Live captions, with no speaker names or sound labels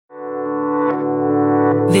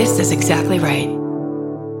This is exactly right.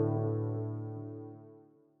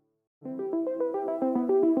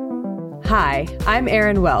 Hi, I'm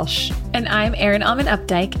Erin Welsh. And I'm Erin Alman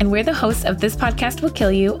Updike, and we're the hosts of This Podcast Will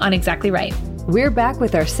Kill You on Exactly Right. We're back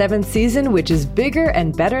with our 7th season, which is bigger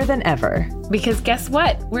and better than ever. Because guess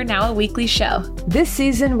what? We're now a weekly show. This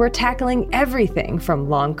season, we're tackling everything from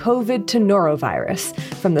long COVID to norovirus,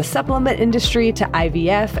 from the supplement industry to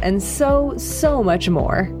IVF, and so much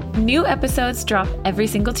more. New episodes drop every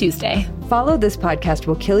single Tuesday. Follow This Podcast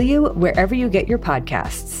Will Kill You wherever you get your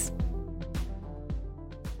podcasts.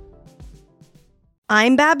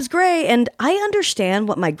 I'm Babs Gray, and I understand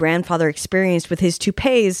what my grandfather experienced with his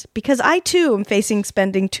toupees because I, too, am facing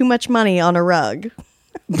spending too much money on a rug.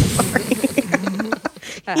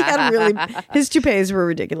 His toupees were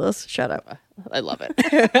ridiculous. Shut up. I love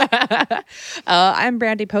it. I'm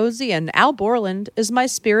Brandy Posey, and Al Borland is my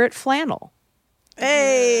spirit flannel.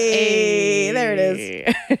 Hey, there it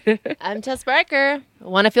is. I'm Tess Barker.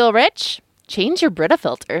 Want to feel rich? Change your Brita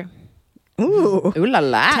filter. Ooh Ooh la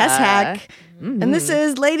la. Tess hack. Mm-hmm. And this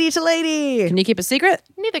is Lady to Lady. Can you keep a secret?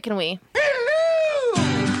 Neither can we. Hello!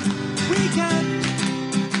 We got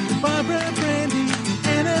Barbara, Brandy,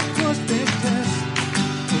 and of course Big Tess.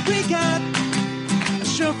 We got a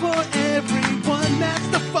show for everyone that's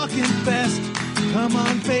the fucking best. Come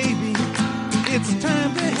on, baby. It's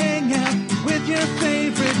time to hang out with your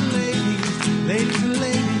favorite ladies. Lady to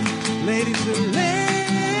Lady. Lady to Lady.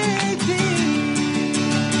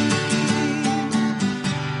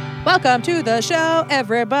 Welcome to the show,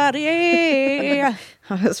 everybody. I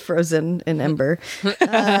was frozen in ember.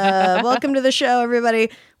 Welcome to the show,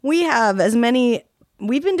 everybody. We have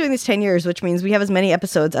we've been doing this 10 years, which means we have as many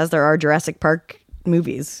episodes as there are Jurassic Park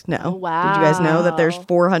movies now. Wow. Did you guys know that there's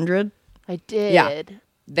 400? I did. Yeah.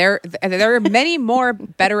 There are many more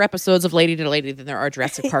better episodes of Lady to Lady than there are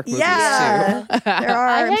Jurassic Park movies, yeah, too. There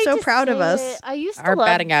are. I'm so proud of us. I used to Our love...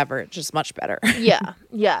 batting average is much better. Yeah.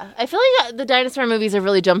 I feel like the dinosaur movies have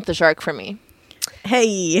really jumped the shark for me.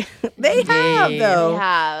 Hey, they have, though.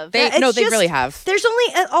 They have. They really have. There's only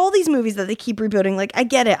all these movies that they keep rebooting. Like, I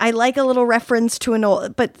get it. I like a little reference to an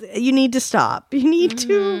old, but you need to stop. You need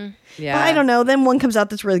to. Yeah. But I don't know. Then one comes out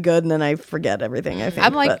that's really good, and then I forget everything. I think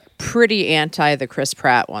I'm pretty anti the Chris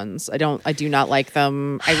Pratt ones. I do not like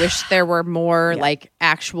them. I wish there were more like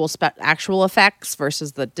actual effects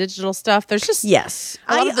versus the digital stuff. There's just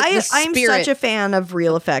I'm such a fan of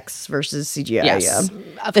real effects versus CGI. Yes.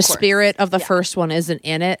 Yeah. The spirit of the first one isn't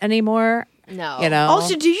in it anymore. No. You know.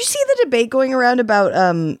 Also, did you see the debate going around about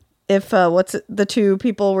if the two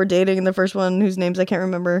people were dating in the first one whose names I can't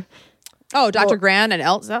remember? Oh, Dr. Grant and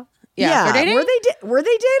Elsa. Yeah. They're dating? Were they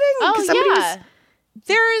dating? Oh, yeah.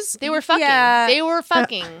 They were fucking. Yeah. They were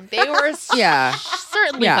fucking. They were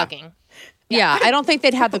certainly fucking. Yeah, I don't think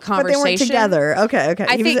they'd have the conversation. But they weren't together. Okay.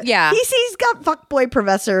 I think, He's got fuckboy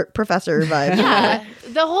professor vibes. Yeah.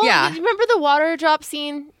 The whole, you remember the water drop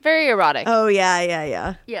scene? Very erotic. Oh,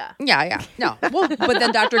 yeah. Yeah. No. Well, but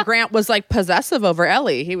then Dr. Grant was like possessive over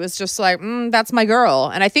Ellie. He was just like, that's my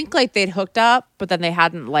girl. And I think like they'd hooked up, but then they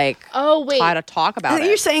hadn't like tried to talk about it.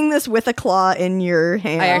 You're saying this with a claw in your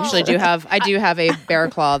hand. I actually do have a bear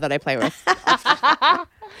claw that I play with.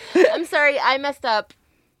 I'm sorry, I messed up.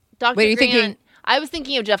 Dr. Wait, are you Grant, thinking? I was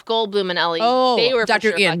thinking of Jeff Goldblum and Ellie. Oh, they were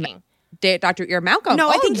Dr. for sure Ian. fucking. Dr. Ian Malcolm. No,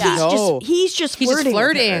 I think he's just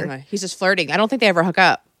flirting. He's just flirting. I don't think they ever hook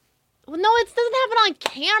up. Well, no, it doesn't happen on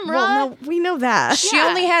camera. Well, no, we know that. She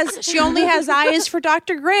only has eyes for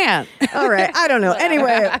Dr. Grant. All right, I don't know.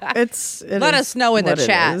 Anyway, let us know in the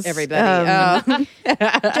chat, everybody.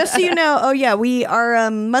 Just so you know, we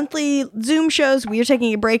are monthly Zoom shows. We are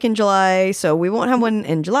taking a break in July, so we won't have one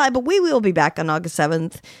in July, but we will be back on August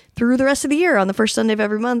 7th through the rest of the year on the first Sunday of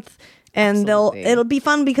every month. And it'll be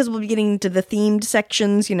fun because we'll be getting into the themed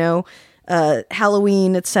sections,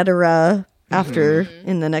 Halloween, etc. after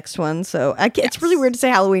in the next one. So it's really weird to say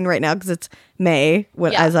Halloween right now because it's May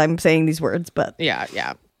as I'm saying these words. But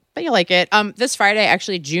yeah. But you like it. This Friday,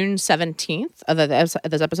 actually June 17th,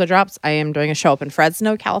 this episode drops, I am doing a show up in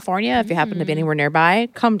Fresno, California. If you happen to be anywhere nearby,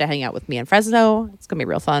 come to hang out with me in Fresno. It's going to be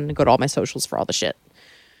real fun. Go to all my socials for all the shit.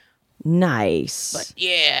 Nice. But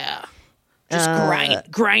yeah.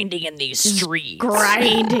 Just grinding in these streets.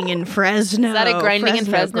 Grinding in Fresno. Is that a grinding in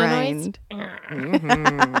Fresno grind noise?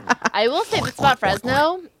 I will say this about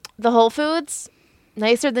Fresno. The Whole Foods,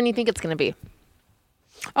 nicer than you think it's going to be.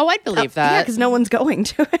 Oh, I'd believe that. Yeah, because no one's going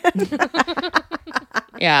to it.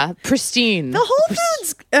 Yeah, pristine. The Whole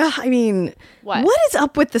Foods, what is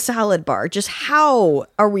up with the salad bar? Just how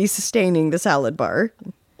are we sustaining the salad bar?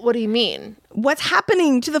 What do you mean? What's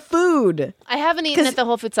happening to the food? I haven't eaten at the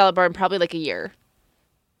Whole Foods salad bar in probably like a year.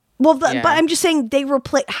 Well, but I'm just saying they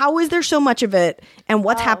replace. How is there so much of it, and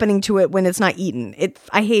what's happening to it when it's not eaten?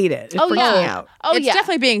 I hate it. It freaks me out. Oh, it's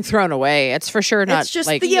definitely being thrown away. It's for sure not. It's just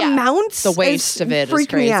like, the amounts. the waste of it is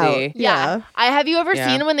freak me out. crazy. Yeah. Have you ever Yeah.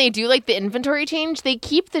 seen when they do like the inventory change? They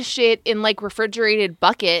keep the shit in like refrigerated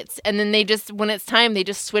buckets, and then they just, when it's time, they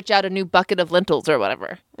just switch out a new bucket of lentils or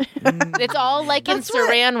whatever. It's all like in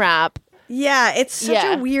saran wrap. Yeah, it's such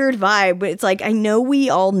a weird vibe, but it's like I know we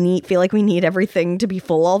all feel like we need everything to be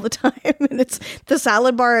full all the time, and it's the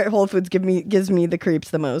salad bar at Whole Foods gives me the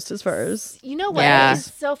creeps the most as far as You know what? Yeah.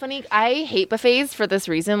 It's so funny. I hate buffets for this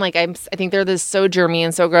reason. Like I think they're so germy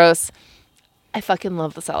and so gross. I fucking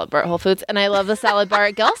love the salad bar at Whole Foods, and I love the salad bar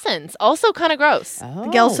at Gelson's. Also kind of gross. the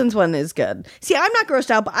Gelson's one is good. See, I'm not grossed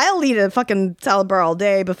out, but I'll eat a fucking salad bar all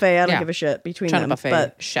day, buffet. I don't give a shit between China them.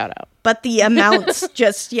 buffet. Shout out. But the amounts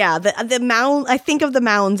just, the mound, I think of the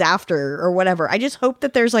mounds after or whatever. I just hope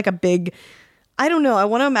that there's like a big, I don't know. I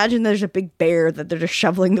want to imagine there's a big bear that they're just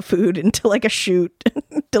shoveling the food into like a chute,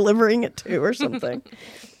 delivering it to or something.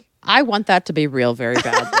 I want that to be real very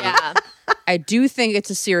badly. Yeah. I do think it's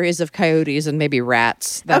a series of coyotes and maybe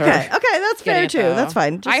rats. That Okay, are that's fair getting it, too. though. That's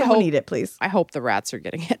fine. Just I someone hope- eat it, please. I hope the rats are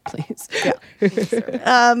getting it, please.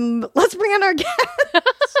 Let's bring on our guest.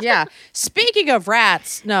 Yeah. Speaking of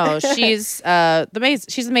rats, no, she's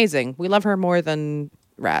she's amazing. We love her more than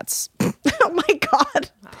rats. Oh my God.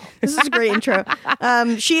 This is a great intro.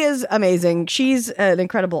 She is amazing. She's an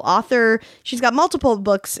incredible author. She's got multiple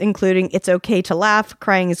books, including It's Okay to Laugh,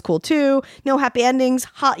 Crying is Cool Too, No Happy Endings,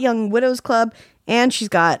 Hot Young Widows Club, and she's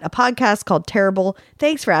got a podcast called Terrible.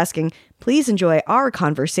 Thanks for asking. Please enjoy our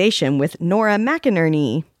conversation with Nora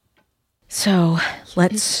McInerny. So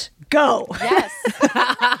let's go. Yes. Oh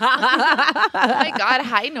my God.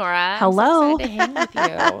 Hi, Nora. Hello. I'm so excited to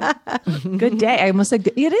hang with you. Good day. I almost said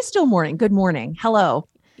it is still morning. Good morning. Hello.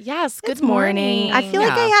 Yes. Good It's morning. I feel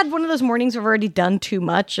like Yeah. I had one of those mornings where I've already done too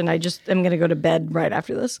much and I just am going to go to bed right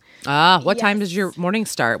after this. What time does your morning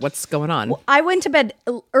start? What's going on? I went to bed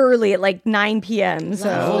early at like 9 p.m. So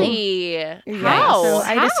Lovely. Yeah, How? so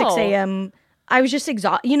I had a 6 How? a.m. I was just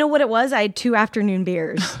exhausted. You know what it was? I had 2 afternoon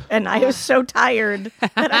beers, and I was so tired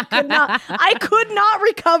that I could not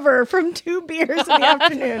recover from 2 beers in the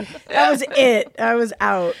afternoon. That was it. I was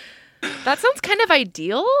out. That sounds kind of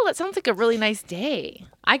ideal. That sounds like a really nice day.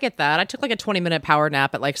 I get that. I took like a 20-minute power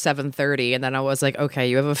nap at like 7:30, and then I was like, okay,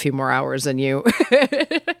 you have a few more hours than you.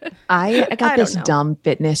 I got I this don't know. dumb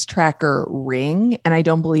fitness tracker ring, and I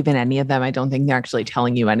don't believe in any of them. I don't think they're actually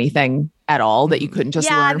telling you anything at all that you couldn't just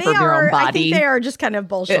learn they from your are. own body. I think they are just kind of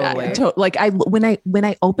bullshit. Like when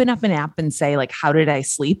I open up an app and say like, how did I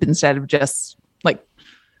sleep, instead of just like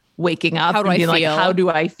waking up How do and I being like, feel? how do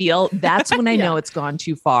I feel? That's when I know it's gone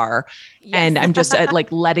too far. And I'm just like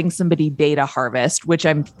letting somebody data harvest, which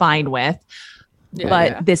I'm fine with.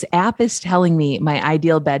 But this app is telling me my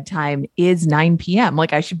ideal bedtime is 9 p.m.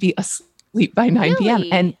 Like I should be asleep by 9 p.m.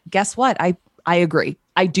 Really? And guess what? I agree.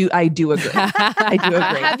 I do agree. I do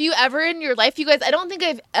agree. Have you ever in your life, you guys? I don't think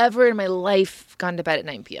I've ever in my life gone to bed at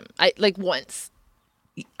 9 p.m. I like once.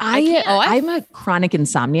 I'm a chronic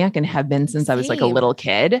insomniac and have been since I was like a Same. little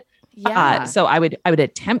kid. Yeah. So I would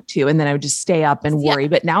attempt to, and then I would just stay up and worry.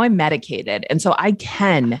 But now I'm medicated, and so I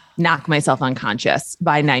can knock myself unconscious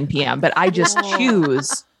by 9 p.m. But I just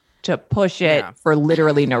choose to push it for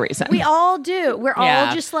literally no reason. We all do. We're Yeah.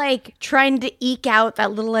 all just like trying to eke out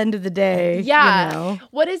that little end of the day. Yeah. You know?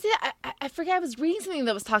 What is it? I forget. I was reading something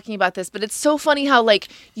that was talking about this, but it's so funny how like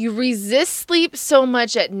you resist sleep so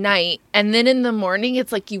much at night, and then in the morning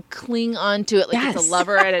it's like you cling on to it like it's Yes. a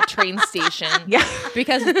lover at a train station. Yeah.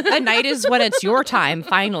 Because the night is when it's your time,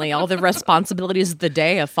 finally. All the responsibilities of the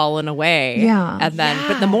day have fallen away. Yeah. And then,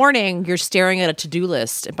 but in the morning, you're staring at a to-do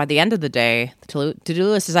list. And by the end of the day, the to-do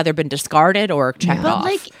list has either been discarded or checked But off.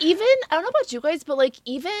 like even I don't know about you guys, but like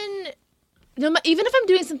even if I'm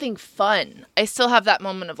doing something fun, I still have that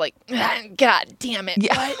moment of like, God damn it.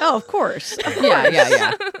 Yeah. What? Oh, of course. Yeah.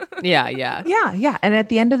 Yeah. And at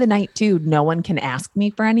the end of the night, too, no one can ask me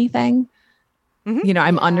for anything. You know,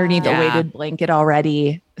 I'm underneath a Yeah. weighted blanket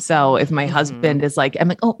already. So if my husband is like, I'm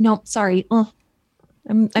like, oh no, sorry.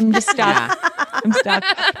 I'm just stuck. I'm stuck.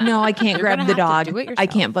 No, I can't grab the gonna have dog. to do it I yourself.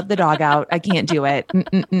 can't put the dog out. I can't do it.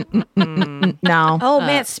 No. Oh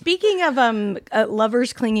man! Speaking of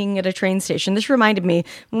lovers clinging at a train station, this reminded me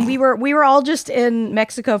when we were all just in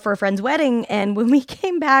Mexico for a friend's wedding, and when we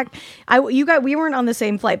came back, we weren't on the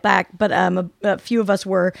same flight back, but a few of us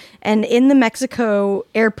were, and in the Mexico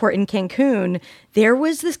airport in Cancun, there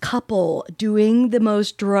was this couple doing the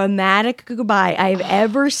most dramatic goodbye I've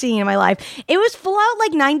ever seen in my life. It was full out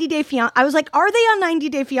like 90 Day Fiancé. I was like, are they on 90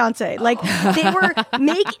 Day Fiancé? Like they were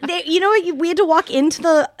we had to walk into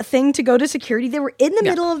the thing to go to security. They were in the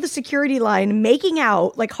middle of the security line making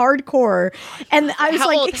out like hardcore. And I was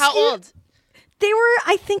How old? They were,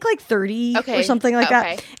 I think, like 30 or something like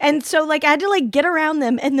that. And so, like, I had to, like, get around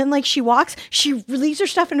them. And then, like, she leaves her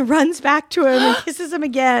stuff and runs back to him and kisses him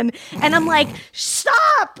again. And I'm like,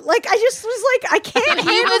 stop! Like, I just was like, I can't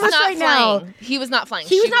handle this right now. He was not flying.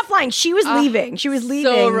 He was not flying. She was leaving. She was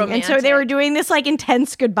leaving. So romantic. And so they were doing this, like,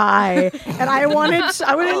 intense goodbye. And I wanted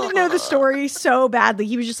to know the story so badly.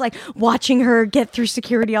 He was just, like, watching her get through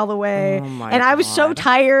security all the way. And I was so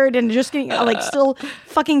tired and just getting, like, still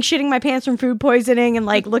fucking shitting my pants from food poisoning and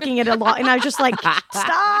like looking at it a lot, and I was just like, stop!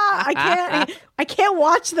 I can't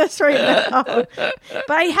watch this right now. But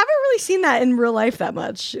I haven't really seen that in real life that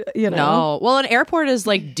much, you know. No, well, an airport is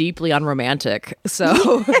like deeply unromantic,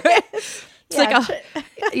 so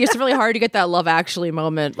it's really hard to get that Love Actually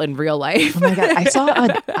moment in real life. Oh my god,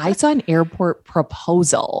 I saw an airport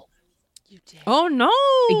proposal. Oh no!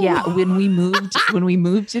 Yeah, when we moved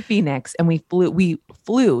to Phoenix and we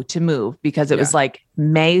flew to move because it was like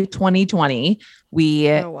May 2020. We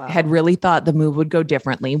had really thought the move would go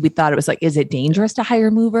differently. We thought it was like, is it dangerous to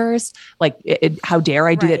hire movers? Like, how dare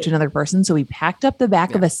I do that to another person? So we packed up the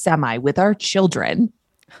back of a semi with our children,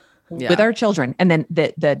 and then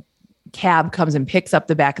the cab comes and picks up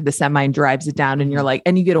the back of the semi and drives it down. And you're like,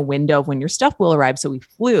 and you get a window of when your stuff will arrive. So we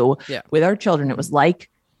flew with our children. It was like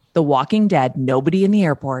The Walking Dead, nobody in the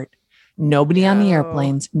airport, nobody on the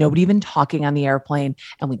airplanes, nobody even talking on the airplane.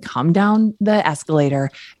 And we come down the escalator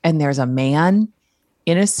and there's a man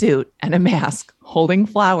in a suit and a mask holding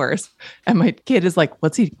flowers. And my kid is like,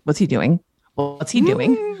 what's he doing? What's he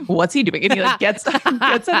doing? What's he doing? And he like gets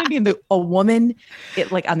on me, and a woman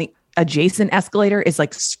on the adjacent escalator is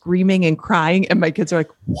like screaming and crying, and my kids are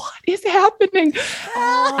like, what is happening? And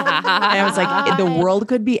I was like, the world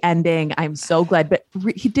could be ending. I'm so glad. But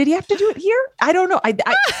did he have to do it here? I don't know.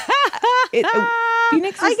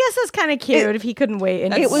 Phoenix I guess it's kind of cute if he couldn't wait.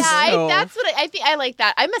 And that's what I think. I like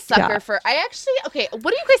that. I'm a sucker for. What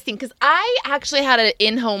do you guys think? Because I actually had an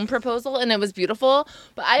in-home proposal and it was beautiful.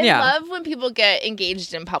 But I love when people get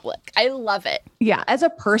engaged in public. I love it. Yeah, as a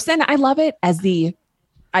person, I love it.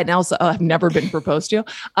 I also I've never been proposed to.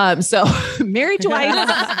 So married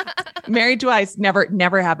twice,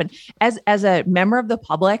 never happened. As a member of the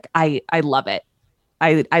public, I love it.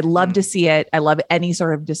 I love to see it. I love any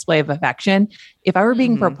sort of display of affection. If I were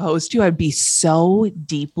being proposed to, I'd be so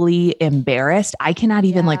deeply embarrassed. I cannot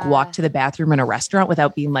even like walk to the bathroom in a restaurant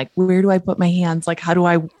without being like, where do I put my hands? Like, how do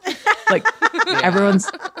I like, everyone's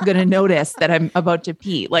going to notice that I'm about to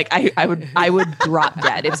pee. Like I would drop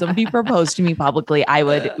dead. If somebody proposed to me publicly,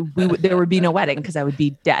 there would be no wedding because I would be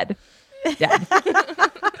dead. Yeah.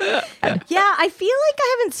 I feel like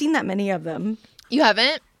I haven't seen that many of them. You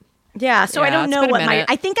haven't? Yeah, so I don't know what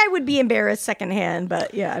I think I would be embarrassed secondhand,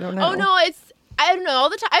 but I don't know. Oh no, I don't know all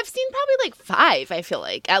the time. I've seen probably like 5, I feel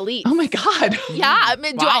like, at least. Oh my God. Yeah. I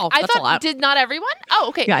mean, I thought, did not everyone? Oh,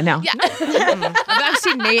 okay. Yeah, no. Yeah. I've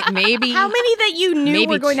seen maybe. How many that you knew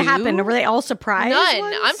were going to happen? Were they all surprised?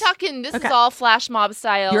 None. ones? I'm talking, this is all flash mob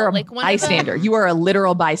style. You're a bystander. You are a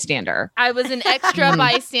literal bystander. I was an extra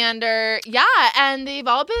bystander. Yeah. And they've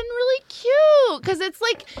all been really cute. Because it's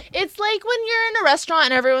like when you're in a restaurant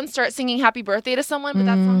and everyone starts singing happy birthday to someone, but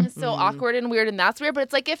that song is so awkward and weird and that's weird. But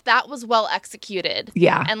it's like if that was well executed.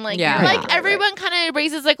 Yeah. And like, you're like, everyone kind of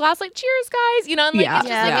raises a glass, like, cheers, guys. You know, and like, it's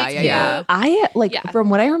just like, I from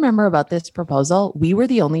what I remember about this proposal, we were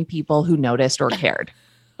the only people who noticed or cared.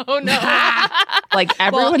 Oh no. Like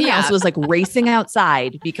everyone else was like racing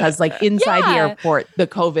outside because like inside the airport, the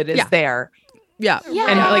COVID is there. Yeah. Yeah.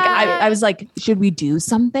 And like, I was like, should we do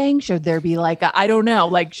something? Should there be like, I don't know,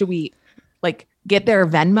 like, should we like get their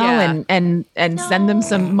Venmo and send them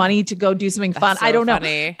some money to go do something fun? So I don't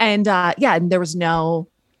funny. know. And and there was no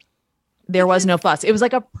fuss. It was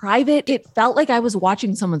like a private, it felt like I was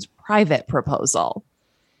watching someone's private proposal.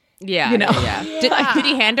 Yeah. You know? Did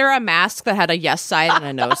he hand her a mask that had a yes side and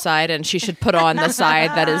a no side, and she should put on the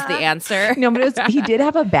side that is the answer? No, but he did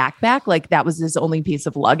have a backpack. Like that was his only piece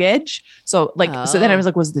of luggage. So so then I was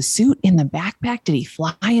like, was the suit in the backpack? Did he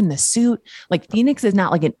fly in the suit? Like Phoenix is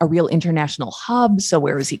not like a real international hub. So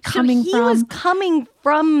where is he coming from? He was coming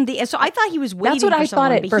from so I thought he was waiting. That's what I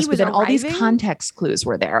thought at first, but then all these arriving? context clues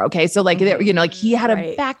were there. Okay. So like, you know, like he had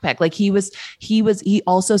a backpack, like he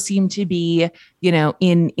also seemed to be, you know,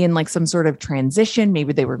 in like some sort of transition.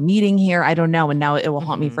 Maybe they were meeting here. I don't know. And now it will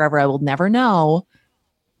haunt me forever. I will never know.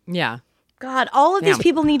 Yeah. God, all of these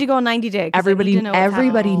people need to go on 90 Day. Everybody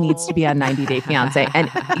needs to be on 90 Day Fiance.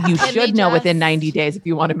 And you should know within 90 days if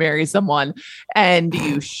you want to marry someone. And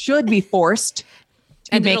you should be forced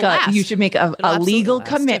to make a legal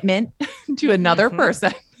commitment to another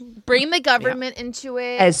person. Bring the government into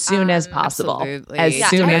it as soon as possible. Absolutely. As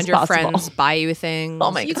soon as your possible. friends buy you things.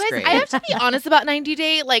 Oh my You God. guys, Great. I have to be honest about 90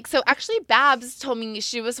 Day. Like, so actually Babs told me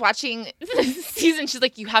she was watching this season. She's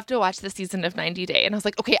like, you have to watch the season of 90 Day. And I was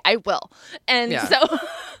like, okay, I will. And so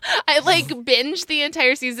I like binged the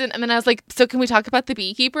entire season. And then I was like, so can we talk about The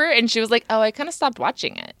Beekeeper? And she was like, oh, I kind of stopped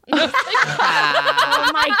watching it. And I was like,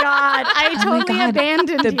 Oh my God. I totally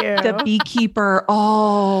abandoned you. The Beekeeper.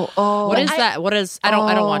 Oh. What is that? What is? I don't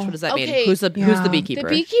watch. What does that Okay. mean? Who's the Beekeeper? The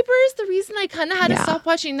Beekeeper is the reason I kind of had to stop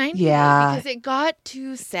watching 90 Day because it got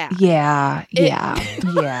too sad. Yeah.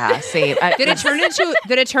 Same. Did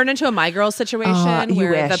it turn into a My Girl situation you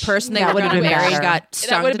where wish. the person they That were would've going to been marry better. got That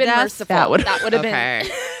stung would to have been death? merciful. That would have Okay.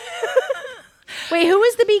 Wait, who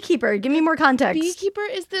is the Beekeeper? Give me more context. Beekeeper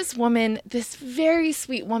is this woman, this very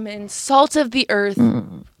sweet woman, salt of the earth,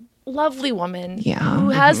 lovely woman who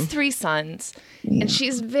has 3 sons. And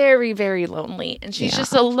she's very, very lonely. And she's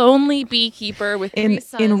just a lonely beekeeper with 3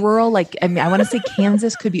 sons. In rural, like, I mean, I want to say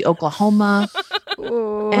Kansas, could be Oklahoma.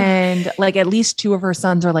 And like at least 2 of her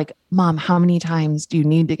sons are like, Mom, how many times do you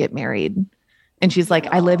need to get married? And she's like,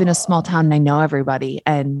 I live in a small town and I know everybody.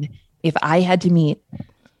 And if I had to meet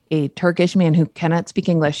a Turkish man who cannot speak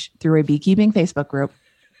English through a beekeeping Facebook group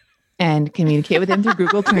and communicate with him through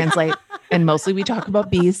Google Translate, and mostly we talk about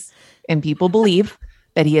bees and people believe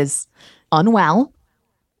that he is unwell,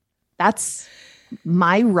 that's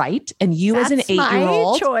my right. And you as an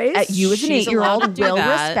 8-year-old, choice. You as an She's 8-year-old allowed to do will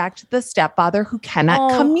that. respect the stepfather who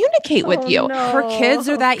cannot communicate with you. No. Her kids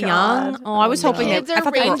are that God. young. Oh, I was hoping Kids I are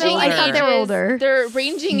thought they were ranging older. in I thought they were ages. older. They're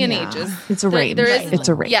ranging in ages. It's a range. There is, It's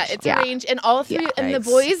a range. Yeah, it's a range. And all 3, and the Nice.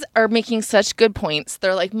 boys are making such good points.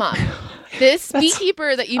 They're like, Mom, this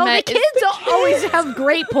beekeeper that you Oh, met the kids always have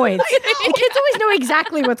great points. The kids always know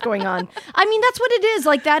exactly what's going on. I mean, that's what it is.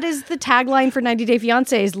 Like, that is the tagline for 90 Day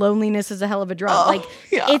Fiance is loneliness is a hell of a drug. Like,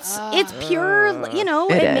 it's pure, you know,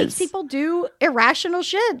 it makes is. people do irrational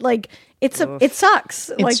shit. Like, it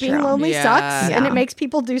sucks. Like, being true. lonely Yeah. sucks. And Yeah. it makes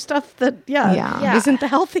people do stuff that, Yeah. isn't the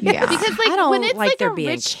healthiest. Yeah. because like I don't when it's like there a being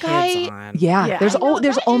rich kids guy. on. Yeah. Yeah. There's I know,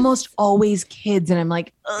 there's that almost always kids, and I'm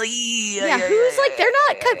like, Yeah, who's like, they're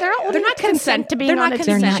not consent to being They're on not a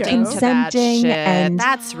They're TV not show. consenting, and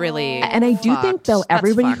That's really And I do think, though, fucked. That's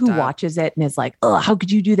everybody who fucked up. watches it and is like, oh, how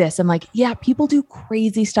could you do this? I'm like, yeah, people do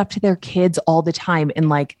crazy stuff to their kids all the time. And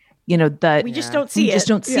like, you know, We just don't see it. we just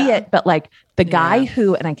don't see it. But like the guy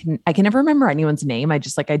who, and I can never remember anyone's name. I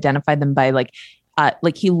just like identified them by like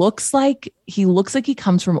he looks like he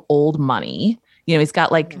comes from old money. You know, he's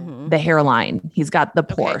got like the hairline. He's got the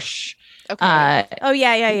Porsche. Okay. Oh,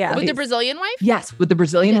 yeah. With the Brazilian wife? Yes, with the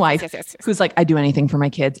Brazilian wife yes. who's like, I do anything for my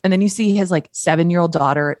kids. And then you see his like 7-year-old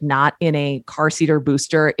daughter not in a car seat or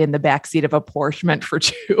booster in the backseat of a Porsche meant for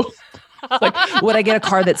 2. Like, would I get a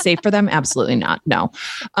car that's safe for them? Absolutely not. No.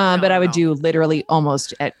 But I would do literally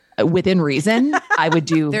almost within reason. I would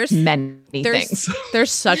do many things.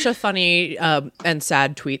 There's such a funny and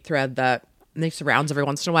sad tweet thread that makes the rounds every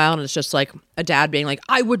once in a while, and it's just like a dad being like,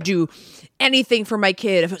 I would do anything for my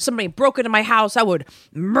kid. If somebody broke into my house, I would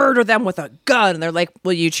murder them with a gun. And they're like,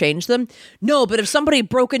 will you change them? No, but if somebody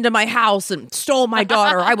broke into my house and stole my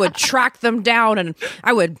daughter, I would track them down and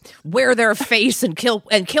I would wear their face and kill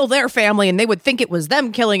their family, and they would think it was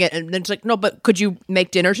them killing it. And then it's like, no, but could you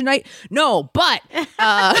make dinner tonight? No, but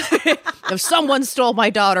if someone stole my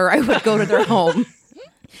daughter, I would go to their home.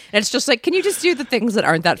 And it's just like, can you just do the things that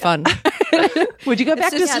aren't that fun? Would you go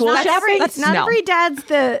back to school? Not No. every dad's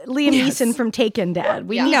the Liam Neeson from Taken dad.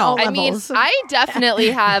 We need all I mean, levels. I definitely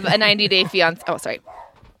have a 90 Day Fiance. Oh, sorry.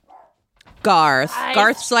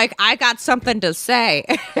 Garth's like, I got something to say.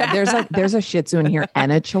 Yeah, there's a Shih Tzu in here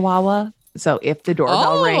and a Chihuahua. So if the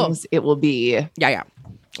doorbell rings, it will be. Yeah.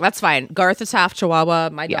 That's fine. Garth is half Chihuahua.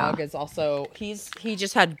 My dog is also, he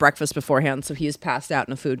just had breakfast beforehand, so he's passed out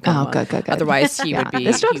in a food coma. Oh, good. Otherwise, he would be.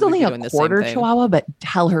 This he dog's would only be a doing the same quarter thing. Chihuahua, but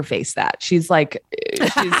tell her face that. She's like,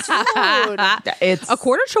 it's A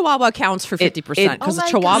quarter Chihuahua counts for 50% because a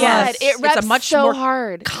Chihuahua God, it it's a reps much so more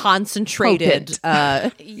hard. concentrated.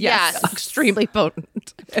 Yes. Extremely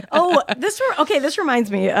potent. This reminds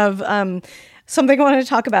me of something I wanted to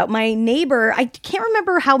talk about. My neighbor, I can't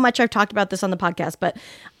remember how much I've talked about this on the podcast, but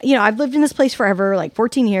you know, I've lived in this place forever, like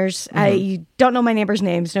 14 years. I don't know my neighbor's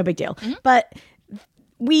names, no big deal. But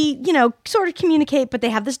we, you know, sort of communicate, but they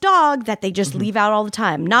have this dog that they just leave out all the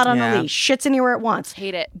time, not on a leash, shits anywhere it wants.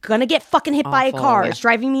 Hate it. Gonna get fucking hit by a Awful. car. It's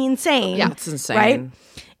driving me insane. Yeah, it's insane. Right?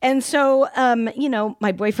 And so,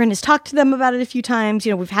 my boyfriend has talked to them about it a few times.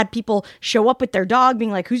 We've had people show up with their dog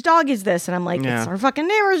being like, whose dog is this? And I'm like, it's our fucking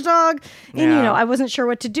neighbor's dog. And, I wasn't sure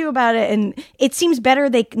what to do about it. And it seems better.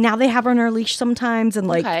 They have her on her leash sometimes. And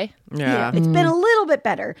like, it's been a little bit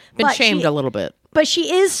better. Been shamed a little bit. But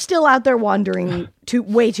she is still out there wandering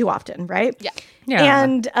way too often, right? Yeah. Yeah.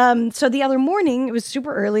 And so the other morning, it was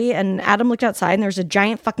super early, and Adam looked outside, and there's a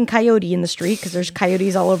giant fucking coyote in the street because there's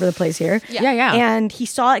coyotes all over the place here. Yeah. And he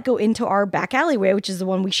saw it go into our back alleyway, which is the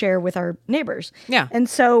one we share with our neighbors. Yeah. And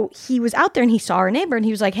so he was out there, and he saw our neighbor, and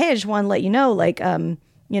he was like, hey, I just want to let you know, like,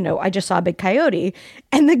 I just saw a big coyote.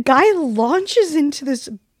 And the guy launches into this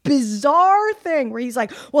bizarre thing where he's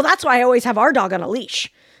like, well, that's why I always have our dog on a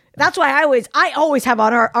leash. That's why I always have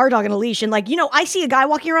on our dog on a leash. And like, I see a guy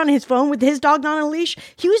walking around on his phone with his dog not on a leash.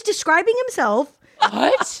 He was describing himself.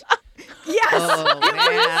 What? Yes. Oh,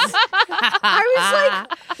 man. I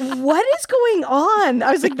was like, what is going on?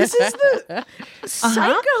 I was like, this is the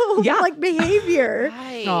psycho behavior.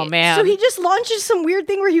 Right. Oh, man. So he just launches some weird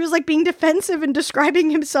thing where he was like being defensive and describing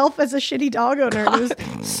himself as a shitty dog owner. It was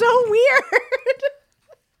so weird.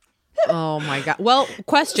 Oh my God. Well,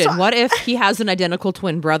 question. What if he has an identical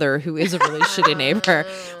twin brother who is a really shitty neighbor?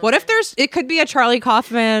 What if it could be a Charlie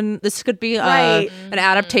Kaufman, this could be an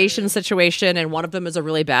adaptation situation, and one of them is a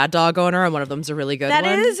really bad dog owner and one of them's a really good one?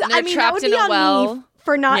 That is, And they're that trapped would in be a on well. me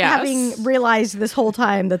for not having realized this whole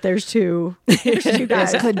time that there's two guys.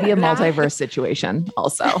 This could be a multiverse situation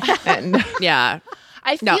also. And Yeah.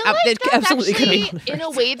 I feel like it that's absolutely could actually, be. in a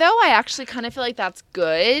way, though, I actually kind of feel like that's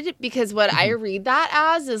good because what I read that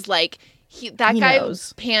as is like that guy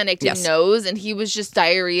knows. panicked and knows, and he was just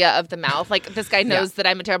diarrhea of the mouth. Like this guy knows that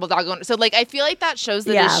I'm a terrible dog owner. So like I feel like that shows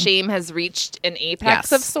that his shame has reached an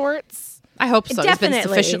apex of sorts. I hope so. He's been Definitely.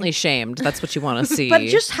 sufficiently shamed. That's what you want to see. But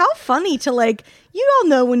just how funny to like, you all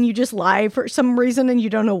know when you just lie for some reason and you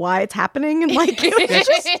don't know why it's happening. And like, it was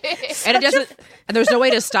just and it doesn't, and there's no way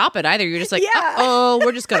to stop it either. You're just like, oh,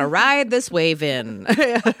 we're just going to ride this wave in.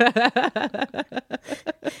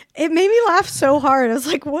 It made me laugh so hard. I was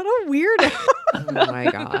like, what a weirdo. Oh my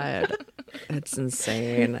God. That's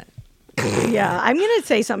insane. Yeah, I'm going to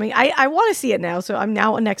say something. I want to see it now. So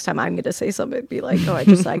next time I'm going to say something, be like, oh, I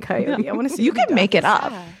just saw a coyote. I want to see you can make it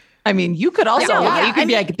up. I mean, you could also, you could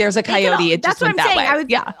be like, there's a coyote. It that's just went what I'm that saying.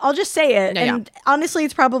 way. I'll just say it. Yeah, and honestly,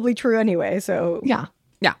 it's probably true anyway. So Yeah.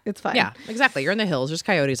 it's fine. Yeah, exactly. You're in the hills. There's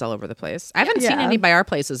coyotes all over the place. I haven't seen any by our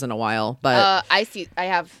places in a while, but I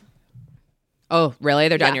have. oh, really?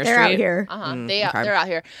 They're down your They're street? out here. They're out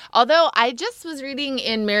here. Although I just was reading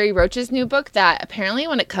in Mary Roach's new book that apparently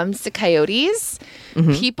when it comes to coyotes,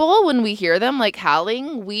 people, when we hear them like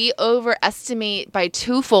howling, we overestimate by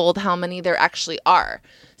twofold how many there actually are.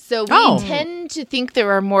 So we tend to think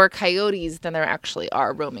there are more coyotes than there actually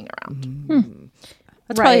are roaming around.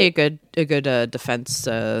 That's probably a good defense.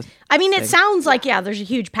 I mean, it sounds like, there's a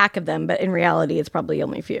huge pack of them, but in reality, it's probably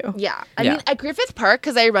only a few. Yeah. I mean, at Griffith Park,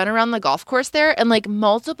 because I run around the golf course there, and like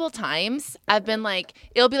multiple times I've been like,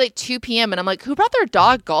 it'll be like 2 p.m. and I'm like, who brought their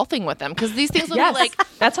dog golfing with them? Because these things will be like,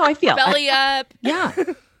 that's how I feel. belly up. Yeah.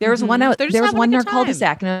 There was one out. They're just There was having one a near good time.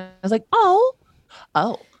 cul-de-sac, and I was like, oh.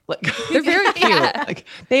 Like, They're very cute. like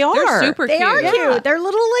they are. They're super They cute. are cute. They're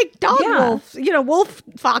little like dog wolves, wolf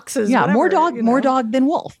foxes. Yeah, whatever, more dog than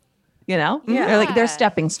wolf. Yeah. They're like they're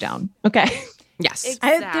stepping stone. Okay. Yes.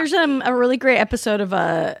 There's a really great episode of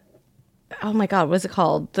oh my God, what's it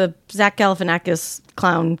called? The Zach Galifianakis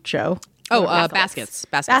clown show. Oh, Baskets.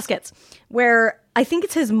 Baskets, where I think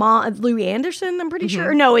it's his mom, Louis Anderson, I'm pretty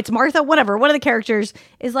sure. No, it's Martha, whatever. One of the characters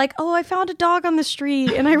is like, oh, I found a dog on the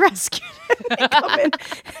street and I rescued it. They come in.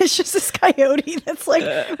 It's just this coyote that's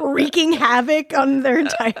like wreaking havoc on their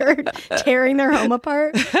tearing their home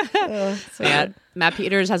apart. Matt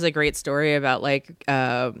Peters has a great story about like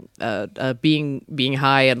being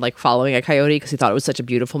high and like following a coyote because he thought it was such a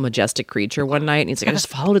beautiful, majestic creature one night. And he's like, I just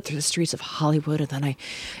followed it through the streets of Hollywood, and then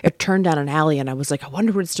it turned down an alley, and I was like, I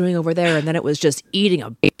wonder what it's doing over there. And then it was just eating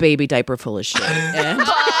a baby diaper full of shit. And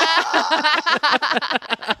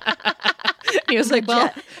he was like,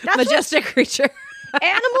 well, majestic creature.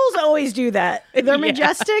 Animals always do that. They're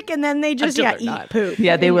majestic, and then they just eat poop.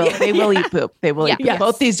 Yeah, they will. They will eat poop. They will eat poop. Yes.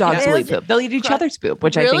 Both these dogs will eat poop. They'll eat each other's poop,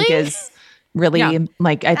 which I think is really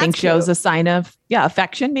I think shows a sign of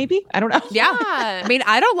affection. Maybe I don't know. Yeah, I mean,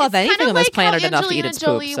 I don't love anything on this planet enough to eat its poop.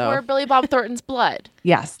 Jolie So wore Billy Bob Thornton's blood.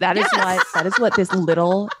 Yes, that is what this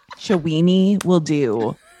little Chiweenie will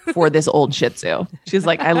do for this old Shih Tzu. She's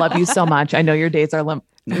like, I love you so much. I know your days are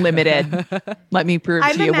limited. Let me prove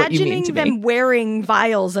to you what you mean to me. I'm imagining them wearing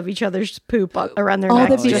vials of each other's poop around their necks,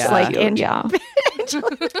 that'd be just so like cute. and Yeah.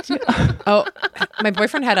 Oh, my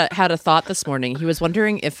boyfriend had a thought this morning. He was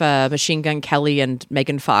wondering if Machine Gun Kelly and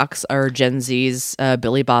Megan Fox are Gen Z's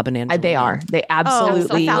Billy Bob and Angelina. They are. They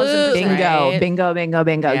absolutely. 1,000%. Bingo, Right? bingo, bingo,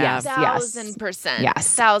 bingo. Yeah. Yes, yes. 1,000%.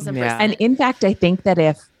 Yes. 1,000%. Yeah. And in fact, I think that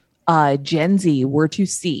if Gen Z were to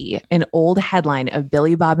see an old headline of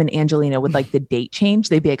Billy Bob and Angelina with like the date change,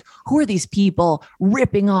 they'd be like, who are these people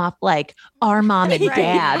ripping off like our mom and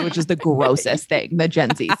dad, which is the grossest thing that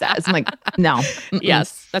Gen Z says. I'm like, no. Mm-mm.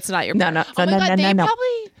 Yes, that's not your. No. Oh my God,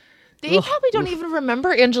 they probably don't even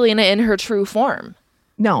remember Angelina in her true form.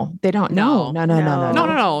 No, they don't. No.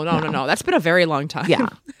 No. That's been a very long time. Yeah.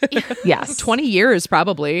 Yes. 20 years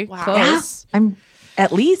probably. Wow. Close. I'm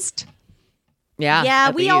at least. Yeah. Yeah,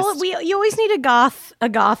 at you always need a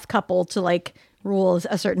goth couple to like rule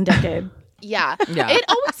a certain decade. Yeah. Yeah. It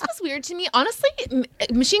always was weird to me. Honestly,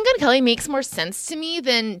 Machine Gun Kelly makes more sense to me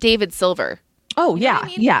than David Silver. Oh, yeah. what I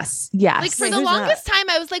mean? Yes. Yes. Like for Wait, the who's longest time,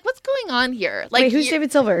 I was like, what's going on here? Like, Wait, who's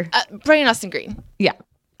David Silver? Brian Austin Green. yeah.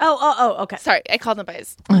 Oh, okay. Sorry, I called him by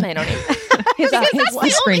his name.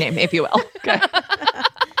 His screen name, if you will. Okay.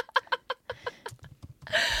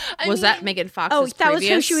 Was that Megan Fox's Oh, that was who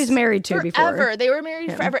previous? she was married to before. Forever. They were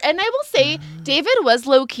married forever. And I will say, David was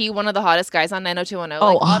low key one of the hottest guys on 90210.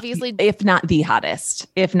 Oh, Like, obviously, if not the hottest,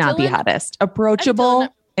 Dylan- approachable, Dylan-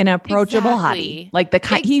 an approachable Exactly. hottie, like the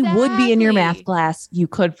kind he would be in your math Exactly. class. You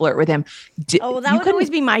could flirt with him. Oh, well, that would always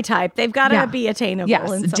be my type. They've got to Yeah. be attainable.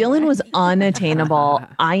 Yes, in some Dylan way. was unattainable.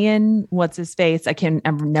 Ian, what's his face? I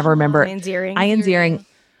never remember. Ian Ziering. Ian Ziering,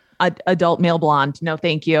 adult male blonde. No,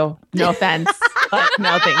 thank you. No offense, but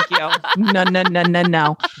no, thank you.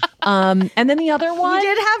 No. And then the other one,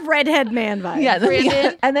 You did have redhead man vibes. yeah,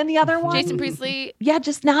 Brandon. and then the other one, Jason Priestley. yeah,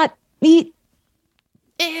 just not eat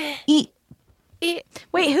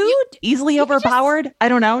Wait, who? easily overpowered. I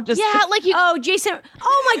don't know. Just Yeah, like you. Oh, Jason.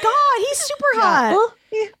 Oh my God, he's super hot. Well,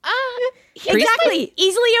 yeah. Exactly.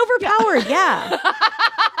 Easily overpowered. Yeah.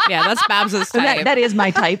 Yeah, that's Babs's type. That is my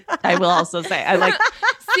type. I will also say I like.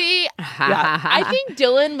 See, I think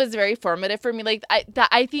Dylan was very formative for me. Like,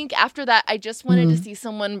 I think after that, I just wanted to see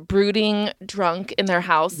someone brooding, drunk in their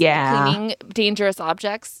house, Yeah. cleaning dangerous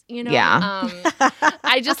objects. You know, Yeah.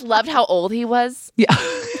 I just loved how old he was. Yeah.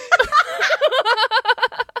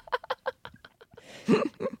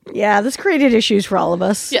 Yeah, this created issues for all of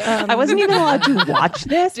us. Yeah. I wasn't even allowed to watch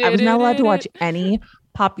this. I was not allowed to watch any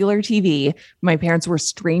popular TV. My parents were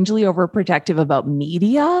strangely overprotective about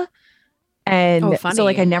media. And Oh, so funny.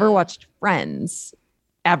 like I never watched Friends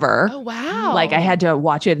ever. Oh wow! Like I had to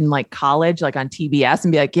watch it in like college, like on TBS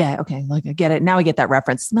and be like, yeah, okay, like I get it. Now I get that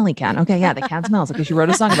reference. Smelly cat. Okay, yeah, the cat smells. Okay, she wrote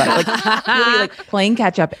a song about it. Like really like playing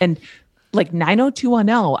catch up. And like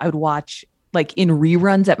 90210, I would watch like in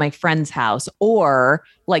reruns at my friend's house or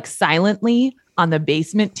like silently on the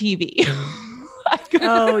basement TV.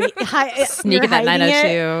 Oh, Sneak at that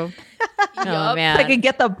 902. Oh Yup. man. I could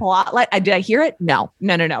get the plot. Like, did I hear it? No.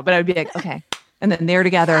 But I'd be like, okay. And then they're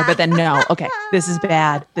together, but then no. Okay, this is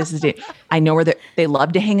bad. This is I know where they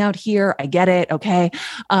love to hang out here. I get it. Okay.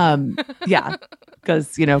 Yeah.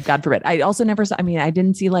 Because, God forbid. I also never saw, I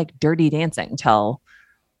didn't see like Dirty Dancing till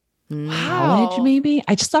college, maybe.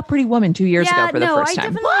 I just saw Pretty Woman 2 years ago for the first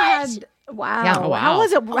time. Wow. Yeah. Wow.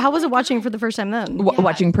 How was it watching for the first time then?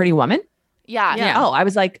 Watching Pretty Woman. Yeah. Yeah. Oh, I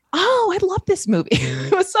was like, oh, I love this movie.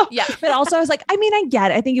 It was so, Yeah. But also I was like, I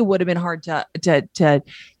get it. I think it would have been hard to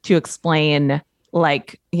explain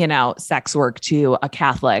like, sex work to a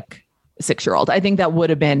Catholic 6-year-old. I think that would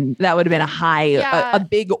have been a high, Yeah. a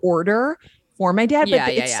big order for my dad, but Yeah,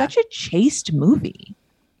 it's such a chaste movie.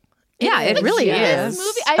 Yeah, it really This is.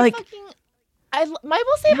 movie, Like- I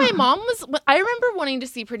will say my mom was. I remember wanting to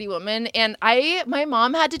see Pretty Woman, and my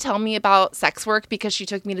mom had to tell me about sex work because she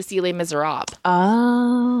took me to see Les Miserables.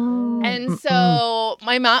 Oh. And so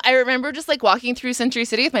my mom, I remember just like walking through Century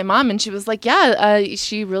City with my mom, and she was like, "Yeah,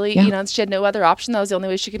 she really, she had no other option. That was the only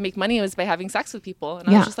way she could make money was by having sex with people." And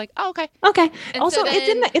I was just like, "Oh, okay." Okay. And Also, so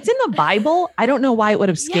it's in the Bible. I don't know why it would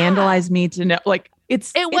have scandalized me to know. Like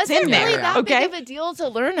it's It wasn't in there. really that Okay. big of a deal to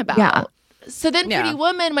learn about. Yeah. So then Yeah. Pretty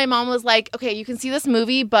Woman, my mom was like, okay, you can see this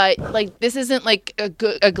movie, but like this isn't like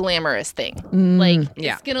a glamorous thing. Like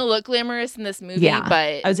Yeah. it's going to look glamorous in this movie, Yeah.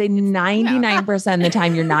 but I would say 99% of the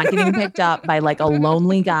time you're not getting picked up by like a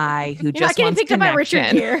lonely guy who You're just not getting wants picked up by Richard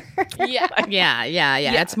connection. Gere. yeah.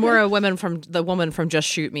 Yeah. It's more a woman from Just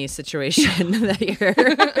Shoot Me situation that you're.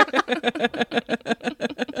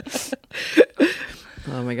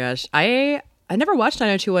 Oh my gosh. I never watched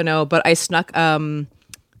 90210, but I snuck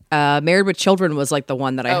Married with Children was like the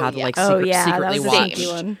one that I had yeah. like That secretly was the watched.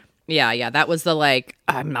 sneaky one. Yeah, that was the like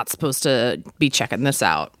I'm not supposed to be checking this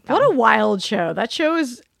out. What a wild show. That show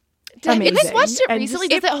is amazing. You guys watched it And recently.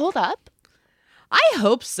 just- Does it hold up? I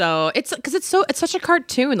hope so. It's because it's such a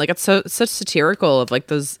cartoon. Like it's such satirical of like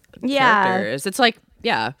those characters. It's like,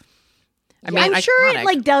 yeah. I mean, I'm sure iconic. it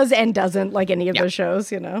like does and doesn't like any of those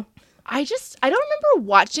shows, I don't remember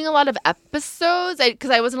watching a lot of episodes because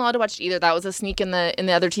I wasn't allowed to watch it either. That was a sneak in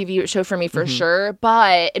the other TV show for me for sure.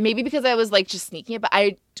 But maybe because I was like just sneaking it. But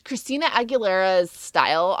Christina Aguilera's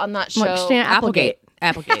style on that show. Christina Applegate.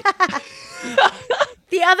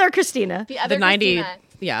 The other Christina. The other The 90s. Christina.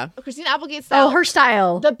 Yeah. Christina Applegate style. Oh, her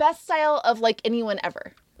style. The best style of like anyone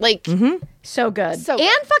ever. Like So good. So good.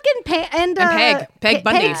 And fucking Peg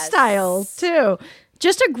Bundy. Peg style too.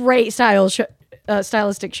 Just a great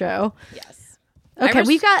stylistic show. yes. Okay,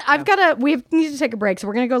 we need to take a break, so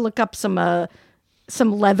we're gonna go look up some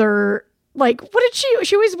leather. Like, what did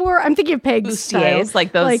she always wore? I'm thinking of Peg's style. Bustiers,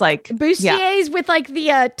 like those, like bustiers with like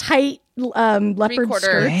the tight leopard Three-quarter.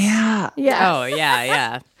 skirts. Yeah. Yeah. Oh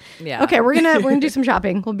yeah. Okay, we're gonna do some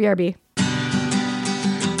shopping. We'll BRB.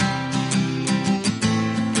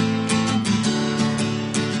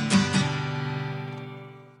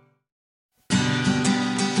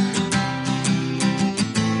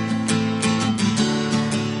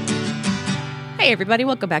 Hey everybody,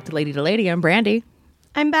 welcome back to Lady to Lady. I'm Brandy.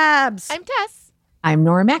 I'm Babs. I'm Tess. I'm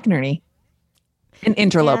Nora McInerny, an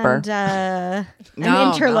interloper. And,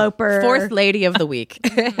 an interloper. Fourth lady of the week.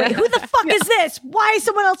 Wait, who the fuck is this? Why is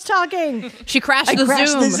someone else talking? She crashed I the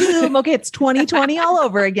crashed Zoom. the Zoom. Okay, it's 2020 all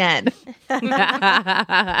over again.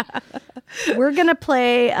 We're gonna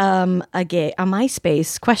play a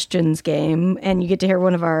MySpace questions game, and you get to hear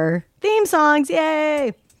one of our theme songs.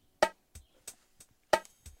 Yay!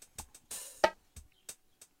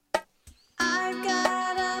 I've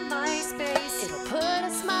got a MySpace. It'll put a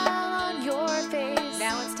smile on your face.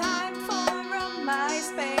 Now it's time for a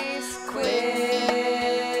MySpace quiz.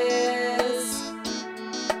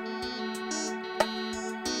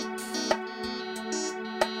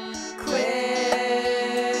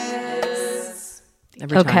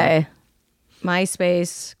 Every time. Okay.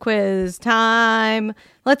 MySpace quiz time.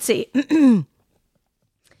 Let's see.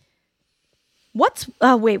 What's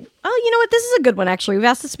wait, oh, you know what? This is a good one actually. We've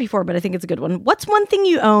asked this before, but I think it's a good one. What's one thing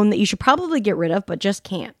you own that you should probably get rid of but just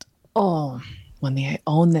can't? Oh, one thing I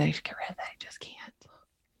own that I should get rid of that I just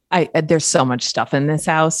can't. There's so much stuff in this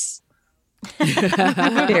house.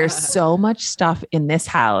 There's so much stuff in this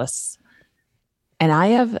house. And I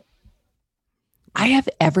have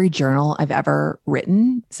every journal I've ever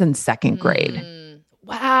written since second grade.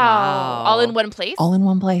 Wow. All in one place? All in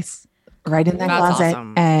one place, right in that That's closet.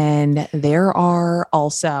 awesome. And there's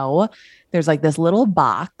like this little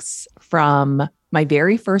box from my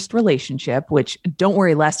very first relationship, which don't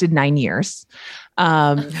worry, lasted 9 years.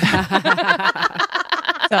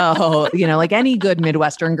 So, like any good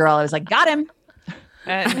Midwestern girl, I was like, got him.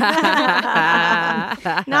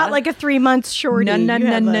 Not like a 3 months shorty. No.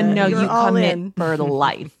 You're You all commit in. for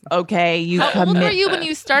life. Okay. You How old commit. were you when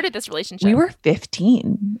you started this relationship? We were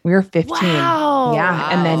 15. Wow. Yeah.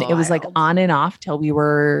 And then it was like on and off till we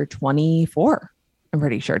were 24. I'm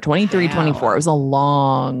pretty sure 23, 24. It was a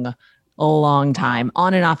long time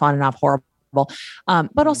on and off, horrible.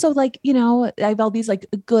 But also like, I have all these like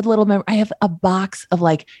good little memories. I have a box of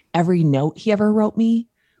like every note he ever wrote me,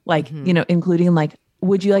 like, including like,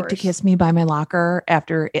 would you like to kiss me by my locker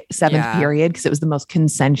after seventh period? Because it was the most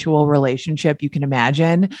consensual relationship you can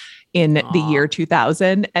imagine in the year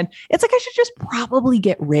 2000. And it's like, I should just probably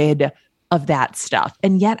get rid of that stuff.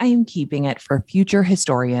 And yet I am keeping it for future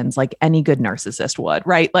historians, like any good narcissist would,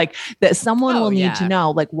 right? Like that someone will need to know,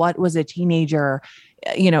 like, what was a teenager,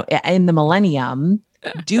 in the millennium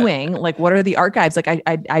doing? Like, what are the archives? Like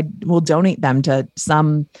I will donate them to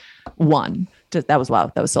someone. That was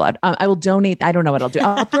loud. That was so loud. I will donate. I don't know what I'll do.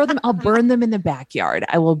 I'll throw them. I'll burn them in the backyard.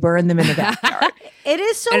 I will burn them in the backyard. It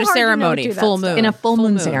is so In a hard ceremony, to know, full moon. In a full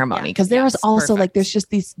moon ceremony. Because there's also like, there's just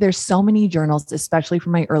there's so many journals, especially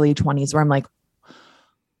from my early 20s, where I'm like,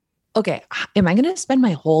 okay, am I going to spend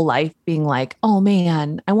my whole life being like, oh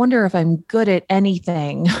man, I wonder if I'm good at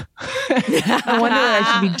anything. I wonder what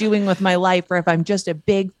I should be doing with my life, or if I'm just a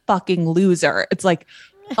big fucking loser. It's like,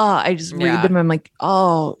 I just read them. I'm like,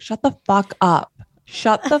 oh, shut the fuck up.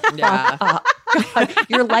 Shut the fuck up. God,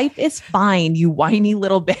 your life is fine, you whiny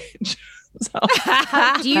little bitch. So,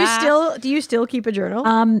 do you still keep a journal?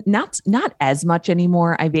 Not as much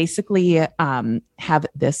anymore. I basically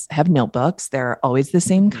have notebooks. They're always the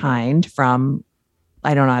same kind from,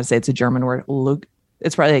 I don't know how to say, it's a German word.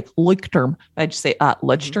 It's probably like Leuchtturm. I just say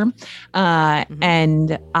Leuchtturm.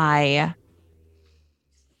 And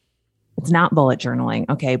it's not bullet journaling.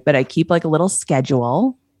 Okay. But I keep like a little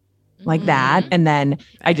schedule like that. And then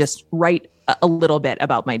I just write a little bit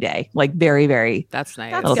about my day, like very, very That's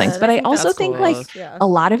nice. little things. But I also think like a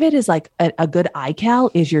lot of it is like a good iCal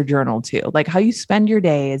is your journal too. Like how you spend your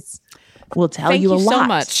days will tell Thank you a you lot. so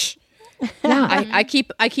much. Yeah. I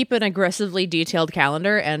keep an aggressively detailed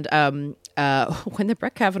calendar, and when the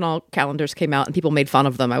Brett Kavanaugh calendars came out and people made fun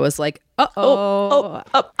of them, I was like,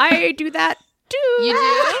 I do that too. You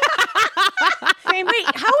do? Wait,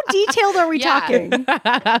 how detailed are we talking?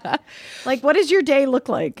 Like, what does your day look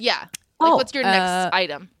like? Yeah. Like, what's your next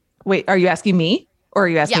item? Wait, are you asking me or are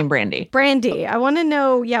you asking Brandy? Brandy, I want to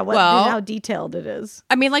know, how detailed it is.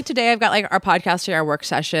 I mean, like today I've got like our podcast here, our work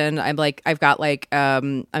session. I've got like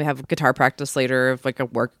I have guitar practice later, like a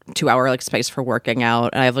 2-hour like space for working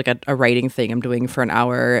out, and I have like a writing thing I'm doing for an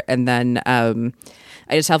hour, and then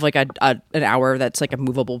I just have like an hour that's like a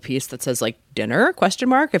movable piece that says like dinner ?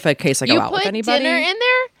 If in case I go out with anybody. You put dinner in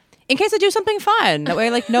there? In case I do something fun. That way I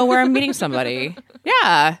like know where I'm meeting somebody.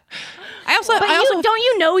 Yeah. Don't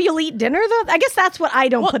you know you'll eat dinner though? I guess that's what I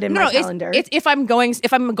don't put in my calendar. It's if I'm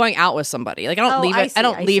going out with somebody. Like I don't leave it. I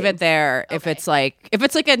don't leave it there. Okay. If it's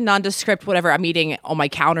like a nondescript whatever I'm eating on my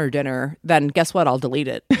counter dinner, then guess what? I'll delete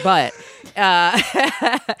it. But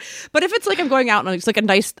but if it's like I'm going out and it's like a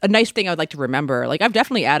nice thing I would like to remember. Like I've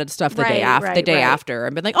definitely added stuff the day after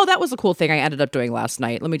and been like, oh, that was a cool thing I ended up doing last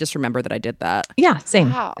night. Let me just remember that I did that. Yeah,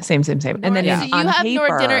 same. Same. And then so you on have paper,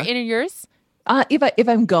 Nora dinner in yours? If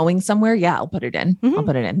I'm going somewhere, I'll put it in. I'll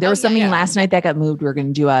put it in. There was something last night that got moved. We're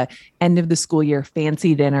going to do a end of the school year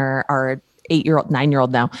fancy dinner. Our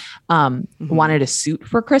 9-year-old now wanted a suit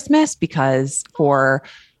for Christmas because for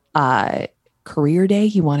career day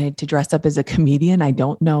he wanted to dress up as a comedian. I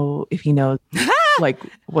don't know if he knows like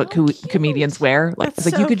what comedians wear. Like it's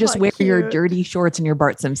like you could just wear your dirty shorts and your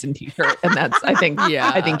Bart Simpson t-shirt, and that's I think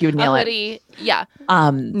you would nail it. Yeah.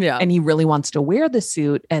 And he really wants to wear the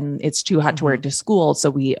suit, and it's too hot to wear it to school.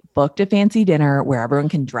 So we booked a fancy dinner where everyone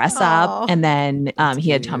can dress up. And then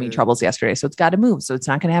he had tummy troubles yesterday, so it's got to move. So it's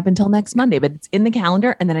not going to happen until next Monday, but it's in the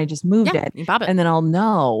calendar. And then I just moved it, and then I'll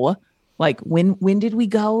know like when did we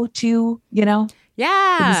go to the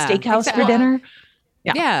steakhouse for dinner.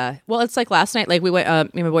 Yeah. Well, it's like last night, like we went,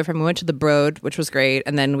 me and my boyfriend, we went to the Broad, which was great.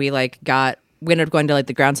 And then we ended up going to like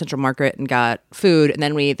the Grand Central Market and got food. And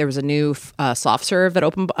then there was a new soft serve that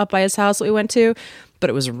opened up by his house that we went to, but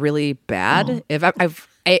it was really bad.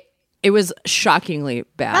 It was shockingly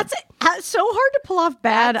bad. That's so hard to pull off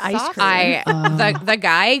bad ice cream. The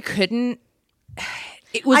guy couldn't.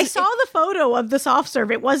 I saw the photo of the soft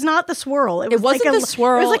serve. It was not the swirl. It wasn't the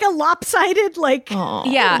swirl. It was like a lopsided, layer.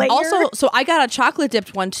 Also, so I got a chocolate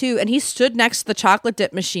dipped one too, and he stood next to the chocolate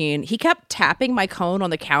dip machine. He kept tapping my cone on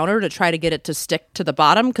the counter to try to get it to stick to the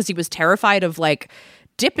bottom because he was terrified of like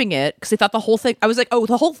dipping it because he thought the whole thing. I was like, oh,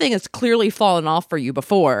 the whole thing has clearly fallen off for you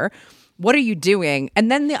before. What are you doing?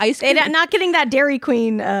 And then the ice cream. Not getting that Dairy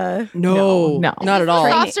Queen. No, not at all.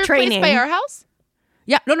 Soft serve place by our house?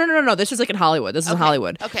 Yeah, no. This is like in Hollywood. This is in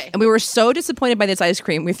Hollywood. Okay. And we were so disappointed by this ice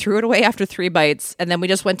cream. We threw it away after 3 bites, and then we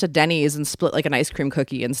just went to Denny's and split like an ice cream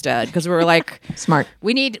cookie instead because we were like, smart.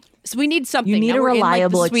 We need something. You need a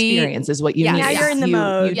reliable experience, is what you need. Now you're in the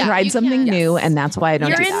mode. You tried something new, and that's why I don't.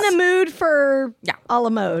 You're do in that. the mood for a la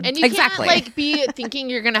mode, and you can't like be thinking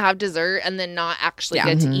you're gonna have dessert and then not actually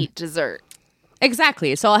get to eat dessert.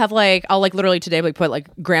 Exactly. So I'll literally today put like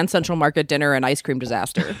Grand Central Market dinner and ice cream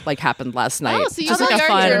disaster like happened last night. Oh, so you just like a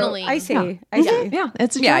fun journaling. I see. Yeah,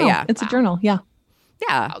 it's a journal. Yeah. It's a journal. Yeah.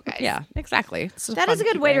 Yeah. Okay. Yeah. Exactly. That is a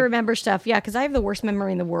good way to remember stuff. Yeah, because I have the worst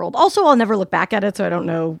memory in the world. Also, I'll never look back at it, so I don't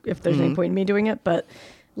know if there's any point in me doing it. But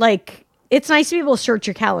like, it's nice to be able to search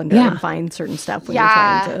your calendar and find certain stuff when you're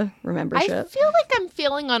trying to remember shit. I feel like I'm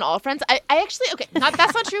failing on all fronts. I actually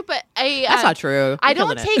that's not true, but that's not true. I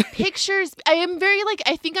don't take pictures. I am very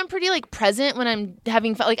I think I'm pretty present when I'm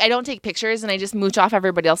having fun. Like I don't take pictures and I just mooch off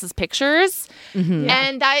everybody else's pictures. Mm-hmm.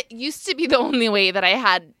 And that used to be the only way that I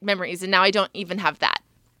had memories, and now I don't even have that.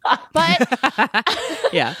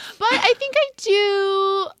 But yeah. But I think I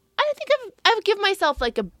do. I think I would give myself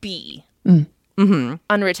like a B. On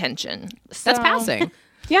retention. So. That's passing.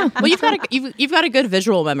 Yeah. Well, you've got a good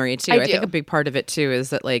visual memory too. I think a big part of it too is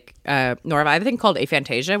that Nora, I have a thing called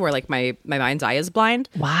aphantasia where my mind's eye is blind.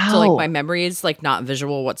 Wow. So my memory is not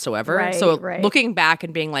visual whatsoever. Right, so right. looking back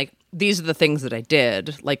and being like, these are the things that I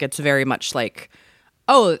did. It's very much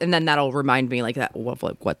oh, and then that'll remind me that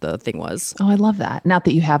what the thing was. Oh, I love that. Not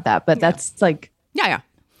that you have that, but that's yeah.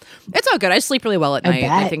 It's all good. I sleep really well at night.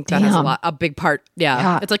 I think that has a big part.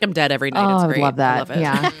 Yeah. It's like I'm dead every night. It's great. I love that. I love it.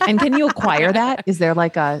 Yeah. And can you acquire that? Is there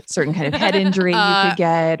a certain kind of head injury you could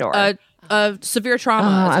get? Or severe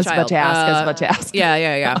trauma as a child. I was about to ask.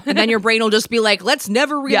 Yeah. And then your brain will just be like, let's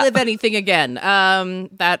never relive anything again.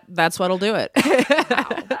 That's what'll do it.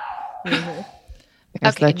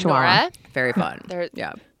 Okay, Nora. Very fun.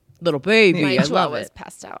 Little baby. My I love was it.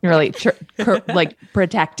 passed out. You're like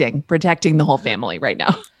protecting the whole family right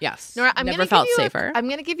now. Yes. Nora, I'm never felt safer. I'm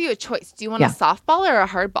going to give you a choice. Do you want a softball or a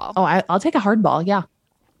hardball? Oh, I'll take a hardball. Yeah.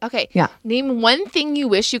 Okay. Yeah. Name one thing you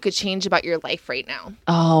wish you could change about your life right now.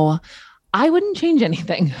 Oh, I wouldn't change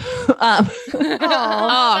anything.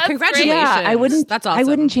 Oh, congratulations. Yeah, I wouldn't. That's awesome. I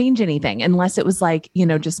wouldn't change anything unless it was like,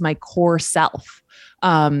 just my core self.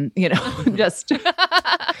 Just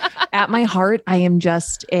at my heart, I am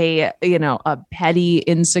just a petty,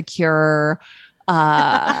 insecure,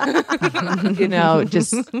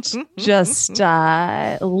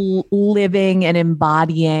 living and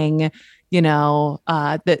embodying,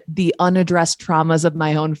 the unaddressed traumas of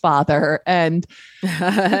my own father. And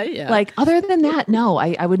like, other than that, no,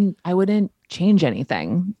 I wouldn't change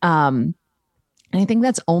anything. And I think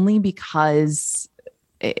that's only because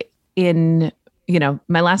my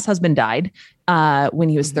last husband died when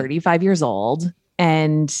he was 35 years old,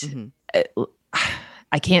 and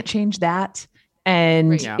I can't change that.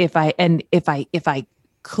 And if I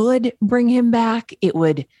could bring him back, it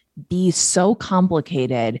would be so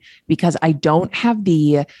complicated because I don't have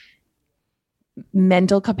the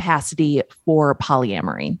mental capacity for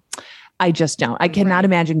polyamory. I just don't. I cannot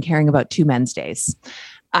imagine caring about two men's days.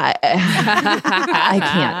 I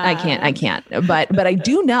can't. But I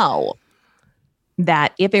do know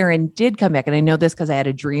that if Aaron did come back, and I know this because I had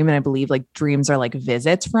a dream, and I believe like dreams are like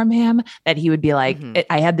visits from him, that he would be like,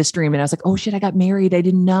 I had this dream and I was like, oh shit, I got married. I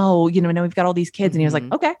didn't know, now we've got all these kids. And he was like,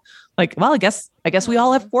 okay, like, well, I guess we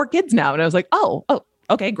all have 4 kids now. And I was like, oh,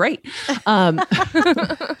 okay, great.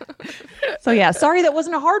 So yeah, sorry, that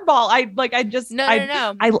wasn't a hardball. I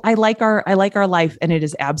like our life, and it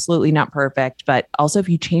is absolutely not perfect. But also, if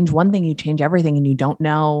you change one thing, you change everything, and you don't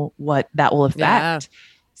know what that will affect. Yeah.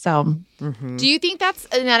 So, do you think that's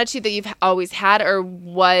an attitude that you've always had, or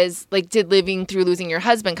was like, did living through losing your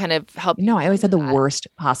husband kind of help? No, I always had the worst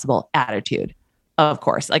possible attitude. Of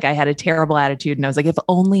course, like I had a terrible attitude, and I was like, if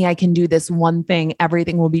only I can do this one thing,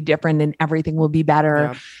 everything will be different and everything will be better.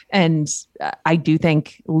 Yeah. And I do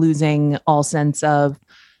think losing all sense of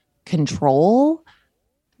control,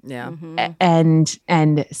 and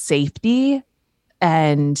safety,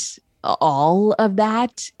 and all of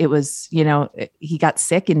that. It was, he got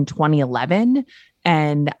sick in 2011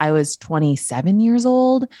 and I was 27 years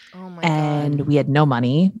old. Oh my God. We had no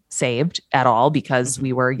money saved at all because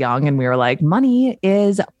we were young, and we were like, money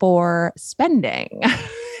is for spending. You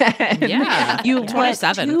put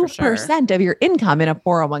 2% of your income in a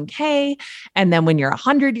 401k. And then when you're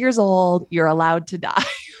 100 years old, you're allowed to die.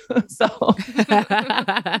 So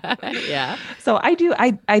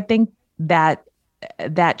I think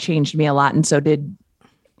that changed me a lot. And so did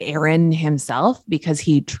Aaron himself, because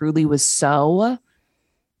he truly was so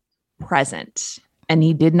present, and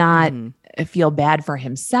he did not feel bad for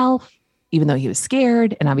himself, even though he was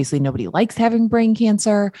scared. And obviously nobody likes having brain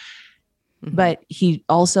cancer, but he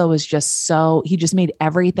also was he just made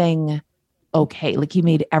everything okay. Like he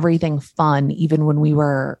made everything fun, even when we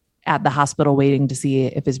were at the hospital waiting to see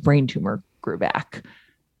if his brain tumor grew back.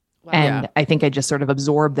 Wow. And I think I just sort of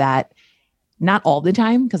absorbed that. Not all the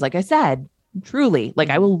time, because like I said, truly, like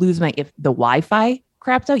I will lose if the Wi-Fi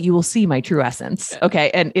craps out, you will see my true essence.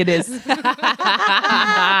 Okay. And it is.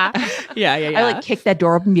 I like kick that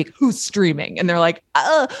door open and be like, who's streaming? And they're like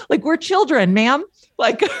we're children, ma'am.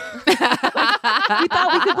 Like, we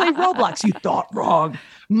thought we could play Roblox. You thought wrong.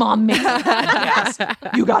 Mom made a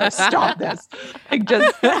podcast. You got to stop this. Like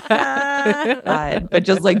but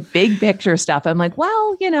just like big picture stuff. I'm like,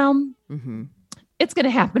 well, it's going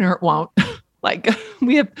to happen or it won't. Like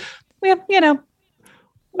we have, what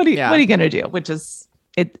are you going to do? Which is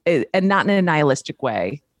it, and not in a nihilistic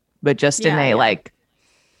way, but just in a like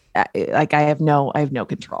I have no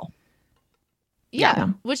control. Yeah.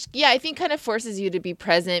 Which I think kind of forces you to be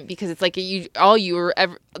present, because it's like that's all you're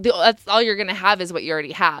going to have is what you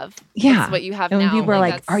already have. Yeah. That's what you have and now. When people are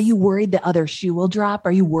like, are you worried the other shoe will drop?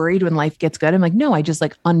 Are you worried when life gets good? I'm like, no, I just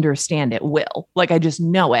like understand it will. Like I just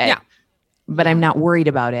know it. Yeah. But I'm not worried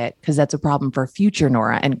about it, because that's a problem for future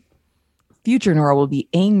Nora. And future Nora will be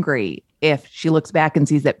angry if she looks back and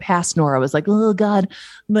sees that past Nora was like, oh God,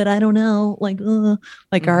 but I don't know. Like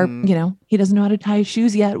our, he doesn't know how to tie his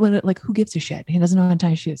shoes yet. Who gives a shit? He doesn't know how to tie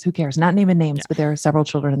his shoes. Who cares? Not naming names, but there are several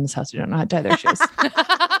children in this house who don't know how to tie their shoes.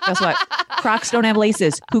 Guess what? Crocs don't have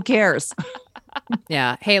laces. Who cares?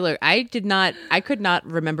 Yeah. Hey, look, I could not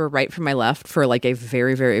remember right from my left for like a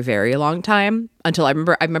very, very, very long time until I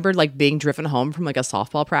remember like being driven home from like a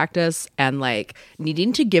softball practice and like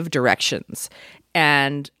needing to give directions.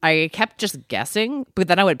 And I kept just guessing, but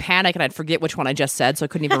then I would panic and I'd forget which one I just said. So I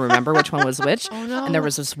couldn't even remember which one was which. Oh, no. And there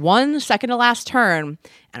was this 1 second to last turn and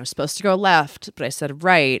I was supposed to go left, but I said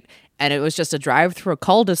right. And it was just a drive through a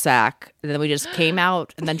cul-de-sac. And then we just came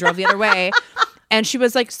out and then drove the other way. And she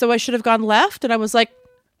was like, so I should have gone left? And I was like,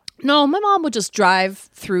 no, my mom would just drive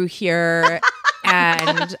through here.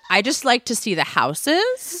 And I just like to see the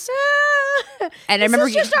houses. And I remember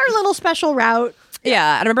This is just our little special route.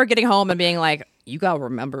 Yeah. And I remember getting home and being like, you gotta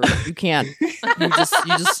remember, you can't.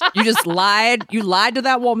 You just lied. You lied to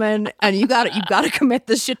that woman, and you gotta commit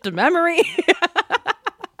this shit to memory.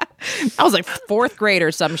 I was like 4th grade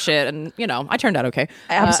or some shit, and I turned out okay.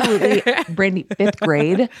 Absolutely, Brandy. 5th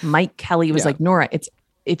grade, Mike Kelly was like, Nora, it's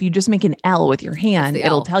if you just make an L with your hand,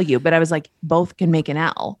 it'll tell you. But I was like, both can make an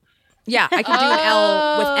L. Yeah, I can do an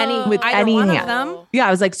L with any hand. Of them. Yeah,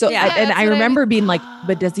 I was like, so, and I remember being like,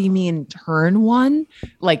 but does he mean turn one?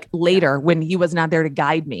 Like later when he was not there to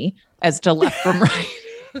guide me as to left from right.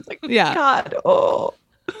 Like, God, oh.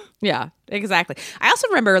 Yeah, exactly. I also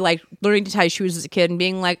remember like learning to tie shoes as a kid and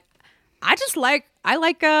being like, I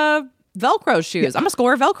like Velcro shoes. I'm a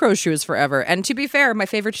score Velcro shoes forever. And to be fair, my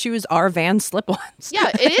favorite shoes are Vans slip-ons.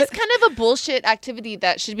 Yeah, it is kind of a bullshit activity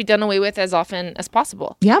that should be done away with as often as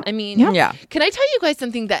possible. Yeah. I mean, yeah. Can I tell you guys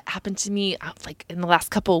something that happened to me like in the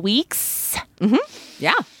last couple of weeks? Mm-hmm.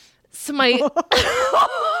 Yeah. So my...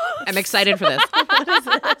 I'm excited for this. What is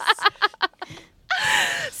this?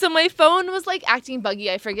 So my phone was like acting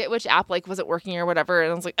buggy. I forget which app like wasn't working or whatever.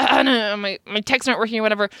 And I was like, oh, no, my texts aren't working or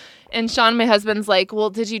whatever. And Sean, my husband's like, well,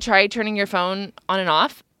 did you try turning your phone on and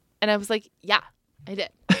off? And I was like, yeah, I did.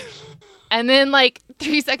 And then like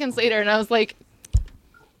 3 seconds later, and I was like,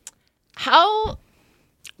 how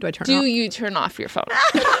do you turn off your phone?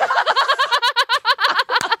 And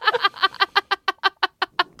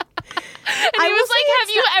he was like, have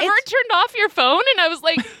you ever turned off your phone? And I was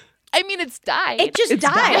like, I mean, it's died. It just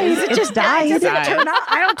dies. It just dies. It doesn't turn off.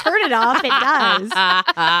 I don't turn it off. It does.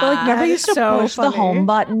 But like, remember you used to push the home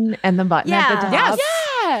button and the button at the top? Yes.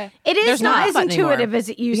 Yeah. It is not as intuitive as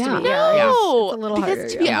it used to be. No. It's a little because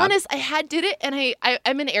harder. to be honest, I did it, and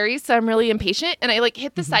I'm an Aries, so I'm really impatient, and I like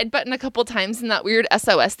hit the side button a couple times, and that weird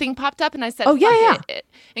SOS thing popped up, and I said, fuck it,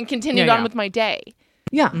 and continued on with my day.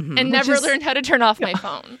 Yeah. Mm-hmm. And never learned how to turn off my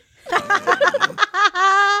phone.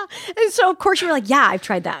 And so, of course, you were like, yeah, I've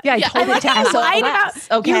tried that. Yeah, I told it to SOS.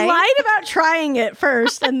 You lied about trying it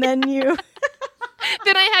first, and then you...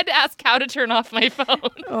 Then I had to ask how to turn off my phone.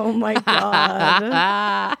 Oh, my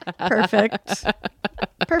God.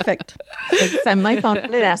 Perfect. Send my phone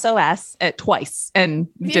to SOS twice, and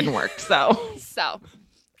it didn't work, so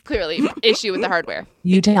clearly, issue with the hardware.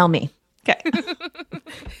 You tell me. Okay.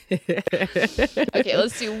 Okay,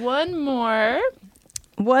 let's do one more.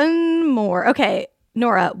 Okay,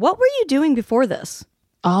 Nora, what were you doing before this?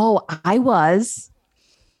 Oh, I was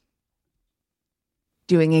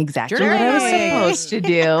doing exactly what I was supposed to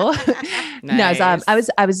do. Nice. No,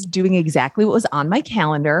 I was doing exactly what was on my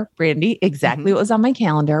calendar, Brandy, exactly what was on my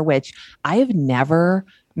calendar, which I have never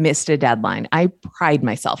missed a deadline. I pride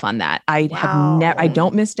myself on that. I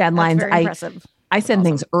don't miss deadlines. That's very impressive. I send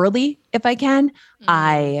things early if I can.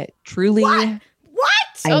 I truly... What?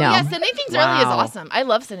 I know. Yeah, sending things early is awesome. I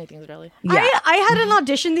love sending things early. Yeah. I had an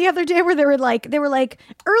audition the other day where they were like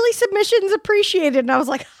early submissions appreciated, and I was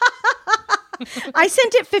like, I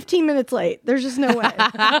sent it 15 minutes late. There's just no way.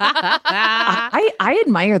 I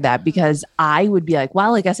admire that because I would be like,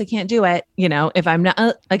 well, I guess I can't do it. If I'm not,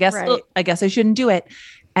 I guess I shouldn't do it.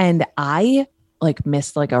 And I like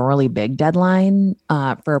missed like a really big deadline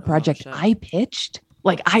for a project I pitched.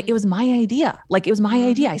 It was my idea.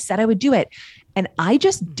 I said I would do it. And I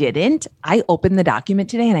just didn't. I opened the document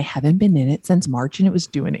today and I haven't been in it since March, and it was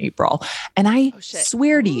due in April. And I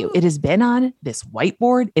swear to you, it has been on this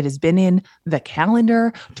whiteboard. It has been in the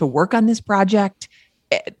calendar to work on this project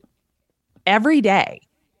every day.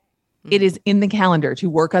 It is in the calendar to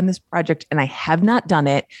work on this project, and I have not done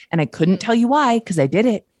it. And I couldn't tell you why, because I did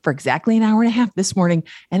it for exactly an hour and a half this morning,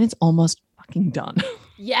 and it's almost fucking done.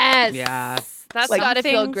 Yes. Yeah. That's gotta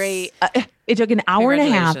feel great. It took an hour and a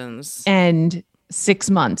half and 6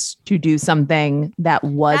 months to do something that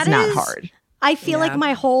was not hard. I feel like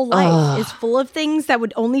my whole life is full of things that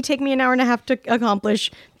would only take me an hour and a half to accomplish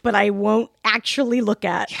but I won't actually look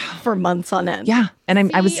at for months on end. Yeah.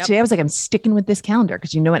 And I was like, I'm sticking with this calendar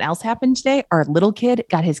because you know what else happened today? Our little kid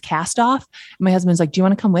got his cast off. My husband's like, do you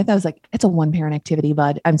want to come with? I was like, it's a 1-parent activity,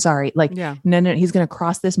 bud. I'm sorry. Like, no, he's going to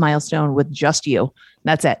cross this milestone with just you.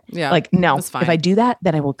 That's it. Yeah. Like, no, if I do that,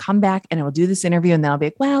 then I will come back and I will do this interview and then I'll be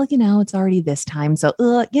like, well, it's already this time. So,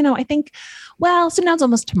 I think, so now it's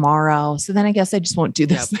almost tomorrow. So then I guess I just won't do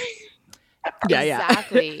this.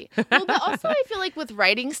 Exactly. Well, but also I feel like with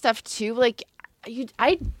writing stuff too, like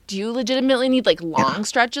I do legitimately need like long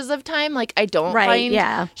stretches of time. Like I don't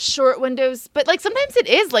find short windows, but like sometimes it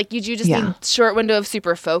is like you do just need short window of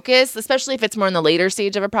super focus, especially if it's more in the later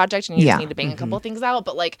stage of a project and you just need to bang a couple things out.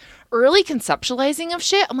 But like early conceptualizing of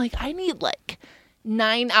shit, I'm like, I need like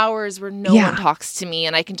 9 hours where no one talks to me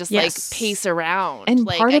and I can just like pace around. And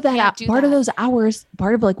like, part of those hours,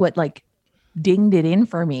 part of like what like dinged it in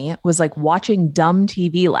for me was like watching dumb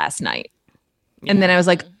TV last night. And then I was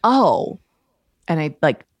like, oh, and I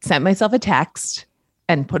like sent myself a text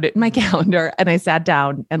and put it in my calendar. And I sat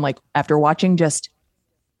down and like, after watching just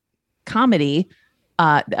comedy,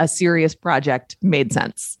 a serious project made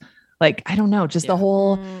sense. Like, I don't know, just the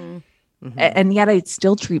whole, and yet I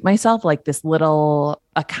still treat myself like this little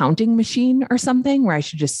accounting machine or something where I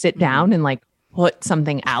should just sit down and like put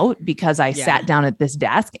something out because I sat down at this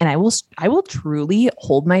desk, and I will truly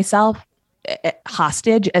hold myself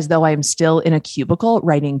hostage as though I'm still in a cubicle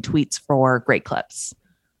writing tweets for Great Clips.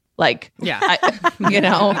 Like, I'm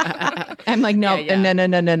like, no,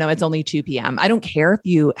 it's only 2 p.m. I don't care if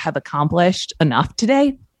you have accomplished enough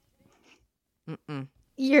today.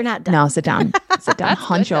 You're not done. No, sit down,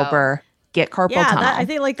 hunch over, get carpal tunnel.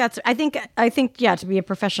 I think to be a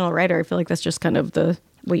professional writer, I feel like that's just kind of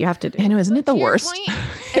what you have to do. I know, isn't it the worst?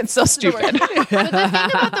 It's so stupid. But the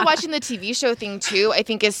thing about watching the TV show thing too, I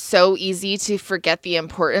think is so easy to forget the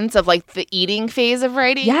importance of like the eating phase of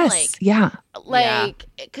writing. Yes.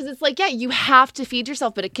 Because it's like, you have to feed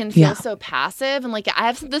yourself, but it can feel so passive. And like, I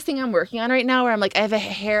have this thing I'm working on right now where I'm like, I have a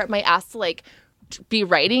hair at my ass to like be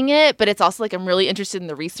writing it, but it's also like I'm really interested in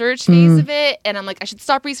the research phase of it, and I'm like I should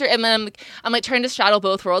stop research, and then I'm like trying to straddle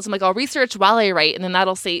both worlds. I'm like, I'll research while I write, and then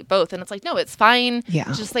that'll say both, and it's like, no, it's fine.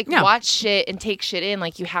 Just like watch shit and take shit in.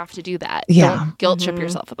 Like you have to do that. Don't guilt trip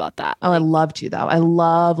yourself about that. I love to though. I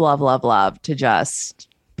love to just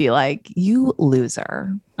be like, you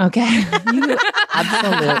loser. Okay. You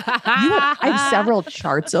absolute. I have several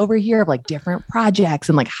charts over here of like different projects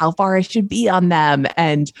and like how far I should be on them.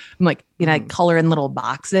 And I'm like, I color in little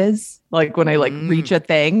boxes, like when I like reach a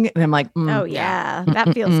thing and I'm like,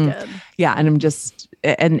 that feels good. Yeah. And I'm just,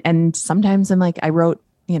 and sometimes I'm like, I wrote,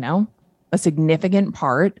 a significant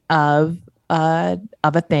part of a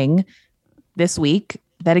thing this week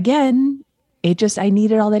that again, I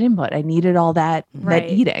needed all that input. I needed all that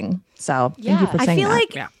eating. So thank you for saying that. I feel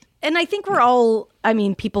like, and I think we're all,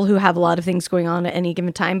 people who have a lot of things going on at any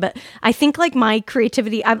given time, but I think like my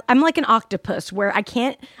creativity, I'm like an octopus where I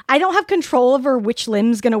don't have control over which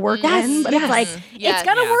limb's going to work when, but it's like, it's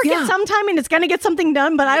going to work at some time and it's going to get something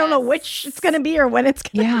done, but I don't know which it's going to be or when it's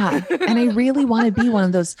going to be. And I really want to be one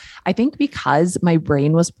of those, I think because my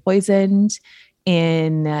brain was poisoned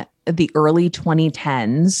in the early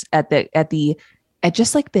 2010s at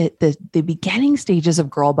just like the beginning stages of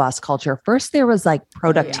girl boss culture. First, there was like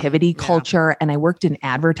productivity culture. And I worked in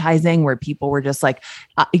advertising where people were just like,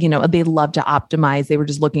 they love to optimize. They were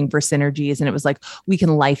just looking for synergies. And it was like, we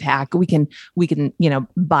can life hack, we can,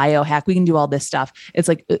 biohack, we can do all this stuff. It's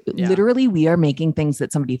like, literally we are making things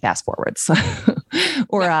that somebody fast forwards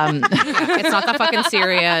or, it's not that fucking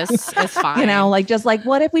serious. It's fine. Like, just like,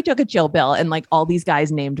 what if we took a chill pill and like all these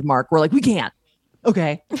guys named Mark were like, we can't.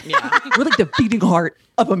 Okay. Yeah. We're like the beating heart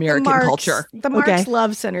of American culture. The Marks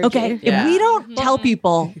love synergy. Okay. Yeah. If we don't tell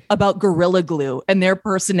people about Gorilla Glue and their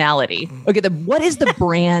personality, okay, what is the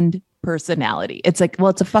brand personality? It's like, well,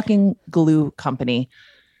 it's a fucking glue company,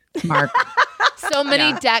 Mark. So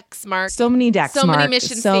many decks, Mark. So many decks, so Mark. Many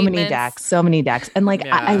mission so statements. many decks. And like,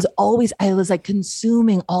 I was like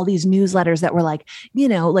consuming all these newsletters that were like,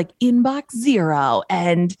 like inbox 0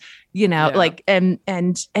 and, like, and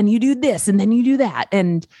you do this and then you do that.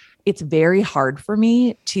 And it's very hard for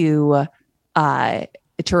me to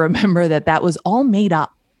remember that was all made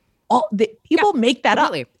up. People make that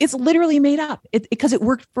up. It's literally made up because it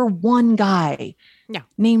worked for one guy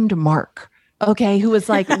named Mark. Okay, who was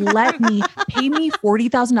like, pay me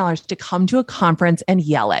 $40,000 to come to a conference and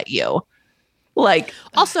yell at you. Like,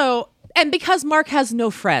 also, and because Mark has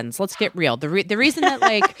no friends, let's get real. The reason that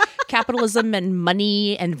like capitalism and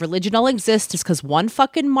money and religion all exist is because one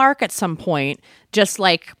fucking Mark at some point just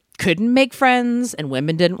like couldn't make friends and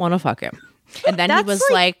women didn't want to fuck him. And then he was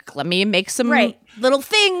like, let me make some little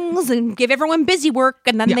things and give everyone busy work.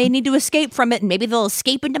 And then they need to escape from it. And maybe they'll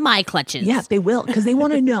escape into my clutches. Yeah, they will. Because they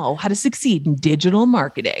want to know how to succeed in digital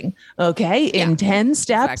marketing. Okay. In 10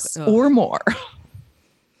 steps or more.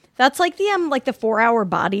 That's like the 4-hour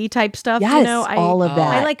body type stuff. Yes, you know, all of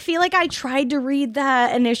that. I feel like I tried to read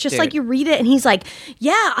that, and it's just like you read it, and he's like,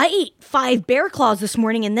 "Yeah, I ate 5 bear claws this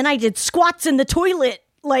morning, and then I did squats in the toilet."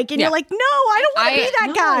 Like, and you're like, no, I don't want to be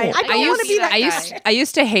that guy. I don't want to be that guy. I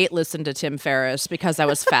used to hate listen to Tim Ferriss because I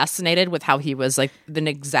was fascinated with how he was like an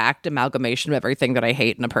exact amalgamation of everything that I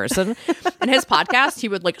hate in a person. In his podcast, he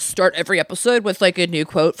would like start every episode with like a new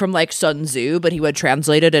quote from like Sun Tzu, but he would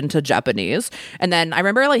translate it into Japanese. And then I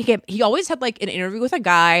remember like he always had like an interview with a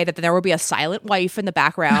guy that there would be a silent wife in the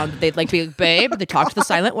background. They'd like be like, babe, they talk to the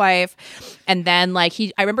silent wife. And then like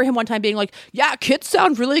I remember him one time being like, yeah, kids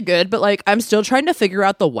sound really good, but like I'm still trying to figure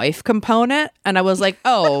out the wife component. And I was like,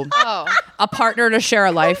 a partner to share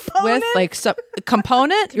a life with, like some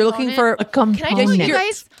component. You're looking for a component. Can I tell you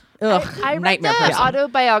guys? I read the person.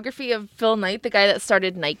 autobiography of Phil Knight, the guy that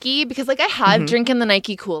started Nike, because like I have drinking the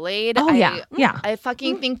Nike Kool-Aid. Oh, yeah. I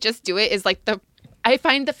fucking think just do it is like I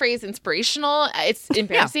find the phrase inspirational. It's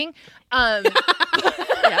embarrassing. I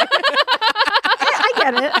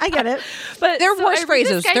get it. But there are worse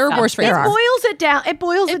phrases. There are worse phrases. It boils it down. It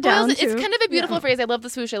boils it down. It's kind of a beautiful phrase. I love the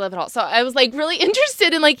swoosh. I love it all. So I was like really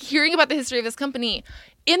interested in like hearing about the history of this company.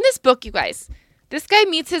 In this book, you guys, this guy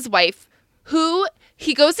meets his wife, who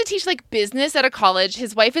he goes to teach like business at a college.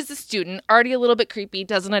 His wife is a student, already a little bit creepy,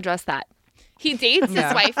 doesn't address that. He dates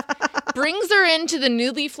his wife, brings her into the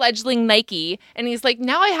newly fledgling Nike, and he's like,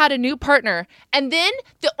 now I had a new partner. And then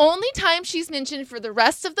the only time she's mentioned for the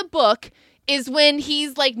rest of the book is when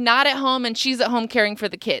he's like not at home and she's at home caring for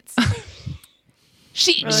the kids.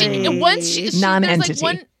 Non-entity. There's like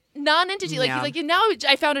one non-entity. Like he's like, now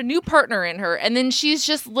I found a new partner in her, and then she's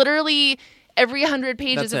just literally every 100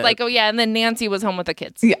 pages is like, oh yeah, and then Nancy was home with the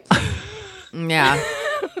kids. Yeah.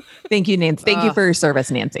 Thank you, Nancy. Thank you for your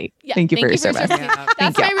service, Nancy. Yeah, thank you for your service.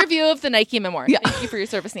 That's my review of the Nike memoir. Yeah. Thank you for your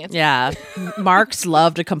service, Nancy. Yeah. Marks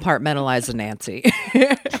love to compartmentalize a Nancy.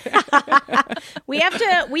 We have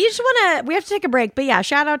to take a break, but yeah,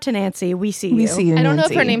 shout out to Nancy. We see you. We see you, I don't know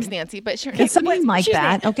Nancy. if her name's Nancy, but sure. It's something like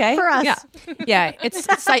that, okay? For us. Yeah, it's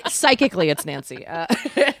psychically it's Nancy.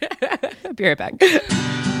 Be right back.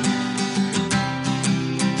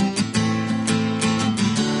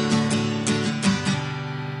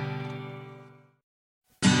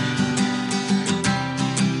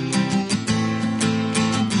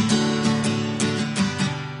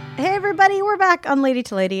 Hey everybody, we're back on Lady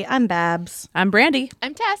to Lady. I'm Babs. I'm Brandy.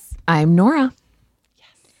 I'm Tess. I'm Nora.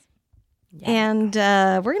 And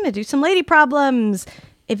we're going to do some lady problems.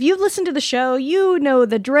 If you've listened to the show, you know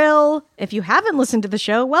the drill. If you haven't listened to the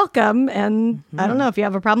show, welcome. And I don't know, if you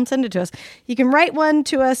have a problem, send it to us. You can write one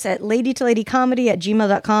to us at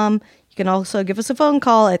ladytoladycomedy@gmail.com. You can also give us a phone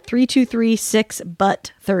call at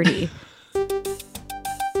 323-6-BUT-30.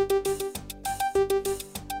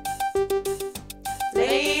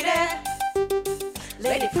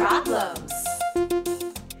 Lady problems.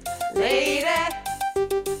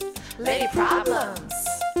 Lady problems.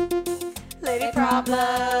 Lady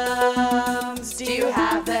problems. Do you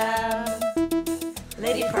have them?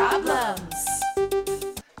 Lady problems.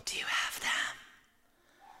 Do you have them?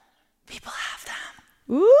 People have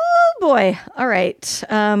them. Ooh, boy. All right.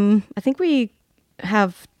 I think we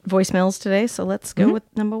have voicemails today, so let's go with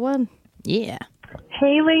number 1. Yeah.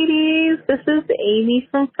 Hey, ladies. This is Amy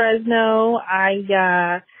from Fresno.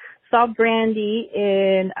 I saw Brandy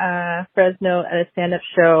in Fresno at a stand-up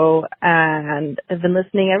show, and I've been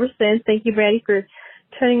listening ever since. Thank you, Brandy, for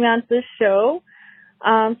turning me on to this show.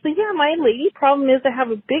 So, yeah, my lady problem is I have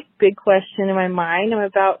a big question in my mind. I'm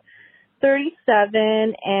about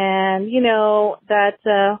 37, and, you know, that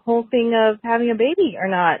whole thing of having a baby or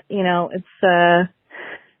not, you know, it's,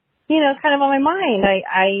 you know, kind of on my mind.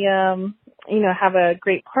 I you know, have a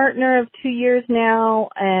great partner of 2 years now,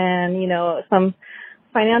 and, you know, some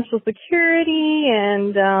financial security,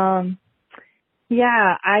 and,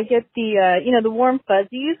 yeah, I get the, you know, the warm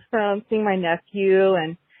fuzzies from seeing my nephew,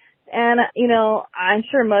 and, you know, I'm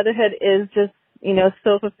sure motherhood is just, you know,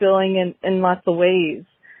 so fulfilling in lots of ways.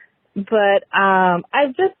 But,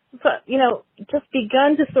 I've just, you know, just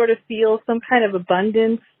begun to sort of feel some kind of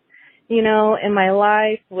abundance, you know, in my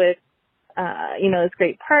life with, you know, this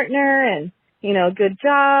great partner and, you know, good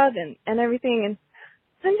job and everything. And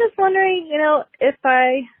I'm just wondering, you know, if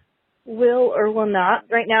I will or will not.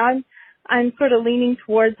 Right now I'm sort of leaning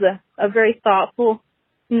towards a very thoughtful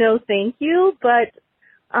no thank you, but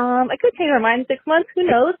I could change my mind in 6 months, who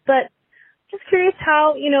knows, but just curious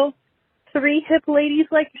how, you know, three hip ladies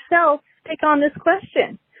like yourself take on this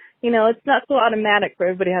question. It's not so automatic for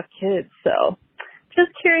everybody to have kids. So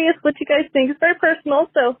just curious what you guys think. It's very personal.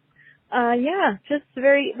 So, just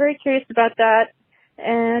very, very curious about that.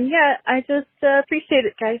 And I just appreciate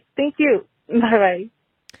it, guys. Thank you. Bye-bye.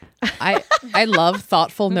 I love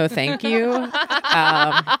thoughtful no thank you.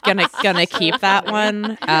 Gonna keep that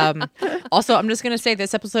one. Also, I'm just gonna say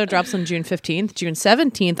this episode drops on June 15th. June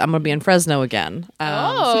 17th, I'm gonna be in Fresno again.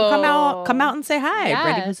 So come out and say hi.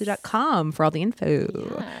 Yes. BrandyBussy.com for all the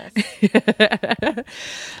info.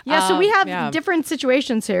 Yeah, so we have different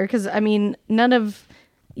situations here because none of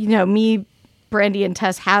me, Brandy, and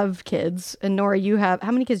Tess have kids, and Nora, you have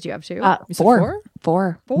how many kids do you have too?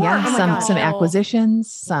 Four. Yeah, some acquisitions,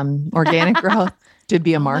 some organic growth. To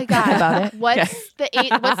be a mark about it. What's the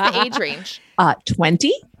age range?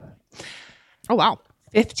 20. Oh wow.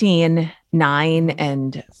 15, 9,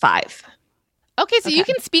 and 5. Okay, so you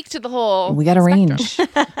can speak to the whole. We got a range.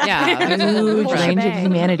 Yeah, Huge range of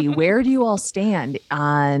humanity. Where do you all stand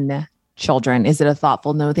on children? Is it a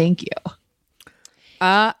thoughtful no thank you?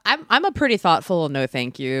 I'm a pretty thoughtful no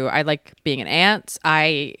thank you. I like being an aunt.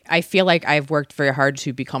 I feel like I've worked very hard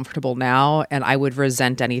to be comfortable now, and I would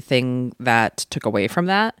resent anything that took away from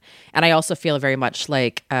that. And I also feel very much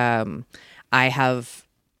like I am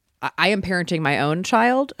parenting my own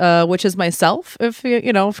child, which is myself, if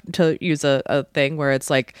to use a thing where it's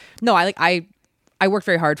like, no, I worked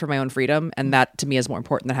very hard for my own freedom, and that to me is more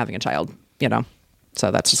important than having a child, So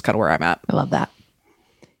that's just kind of where I'm at. I love that.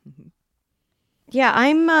 Yeah,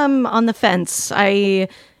 I'm on the fence. I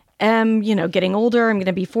am, getting older. I'm going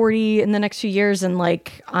to be 40 in the next few years. And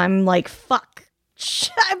I'm like, fuck,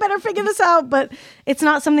 I better figure this out. But it's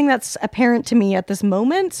not something that's apparent to me at this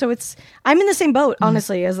moment. So I'm in the same boat,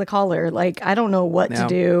 honestly, as the caller. I don't know what to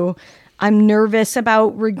do. I'm nervous about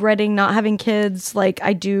regretting not having kids.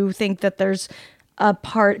 I do think that there's a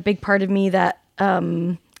big part of me that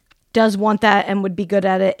does want that and would be good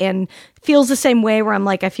at it and feels the same way where I'm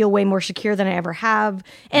like, I feel way more secure than I ever have.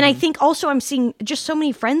 And I think also I'm seeing just so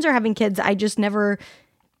many friends are having kids I just never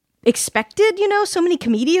expected, so many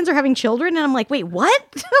comedians are having children and I'm like, wait, what?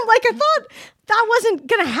 I'm like, I thought that wasn't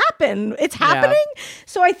going to happen. It's happening. Yeah.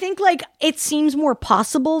 So I think it seems more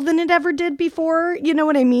possible than it ever did before. You know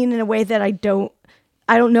what I mean? In a way that I don't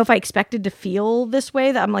know if I expected to feel this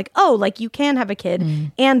way, that I'm like, oh, you can have a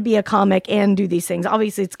kid and be a comic and do these things.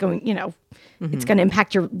 Obviously it's going, it's going to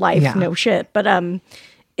impact your life. No shit. But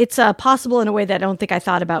it's possible in a way that I don't think I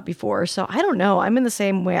thought about before. So I don't know. I'm in the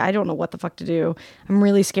same way. I don't know what the fuck to do. I'm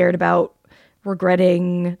really scared about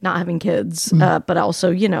regretting not having kids. But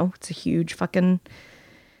also, it's a huge fucking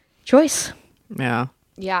choice. Yeah.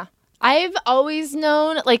 Yeah. I've always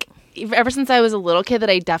known, ever since I was a little kid, that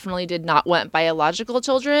I definitely did not want biological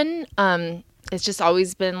children. It's just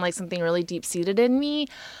always been something really deep seated in me.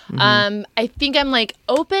 I think I'm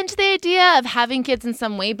open to the idea of having kids in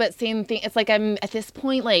some way, but same thing. It's I'm at this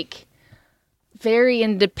point very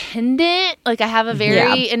independent. I have a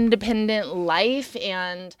very independent life,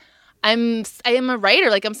 and I am a writer.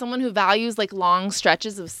 I'm someone who values long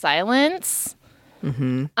stretches of silence.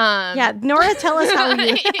 Nora, tell us how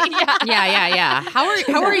you. Yeah.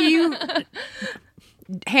 How are you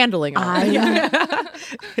handling all I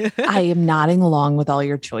am nodding along with all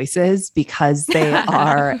your choices because they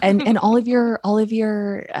are, and all of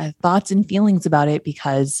your thoughts and feelings about it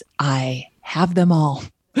because I have them all,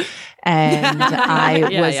 and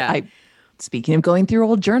I speaking of going through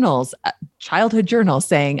old journals, childhood journals,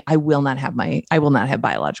 saying I will not have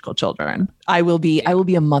biological children. I will be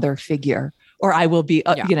a mother figure. Or I will be,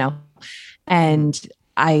 and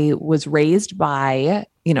I was raised by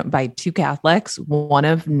two Catholics, one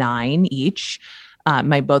of 9 each.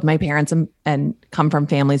 Both my parents and come from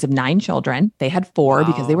families of 9 children. They had 4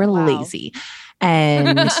 because they were lazy.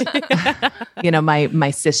 And,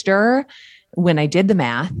 my sister, when I did the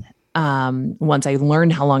math, once I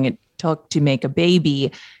learned how long it took to make a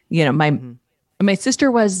baby, my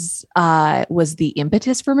sister was the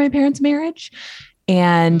impetus for my parents' marriage.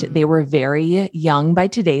 And they were very young by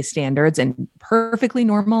today's standards and perfectly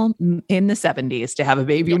normal in the 70s to have a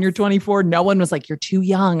baby when you're 24. No one was like, you're too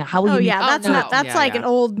young. How will you? That's an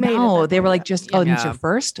old maid. No, they were like, this is your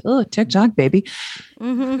first? Oh, TikTok, baby.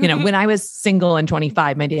 When I was single and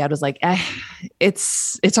 25, my dad was like,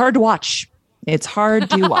 it's hard to watch. It's hard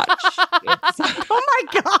to watch. Oh my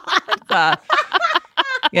God.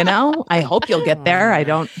 I hope you'll get there. I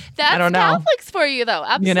don't know. Catholics for you though.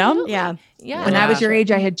 Absolutely. Yeah. When I was your age,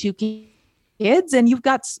 I had 2 kids and you've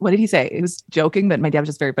got, what did he say? He was joking, but my dad was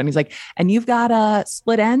just very funny. He's like, and you've got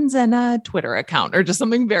split ends and a Twitter account or just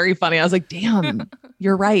something very funny. I was like, damn,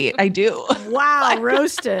 you're right. I do. Wow.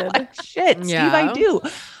 Roasted. Shit, Steve, I do.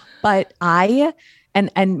 But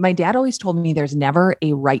and my dad always told me there's never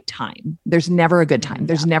a right time. There's never a good time.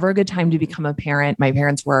 There's never a good time to become a parent. My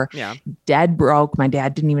parents were dead broke. My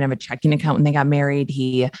dad didn't even have a checking account when they got married.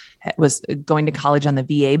 He was going to college on the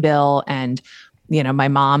VA bill. And, my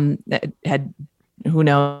mom had, who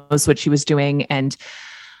knows what she was doing. And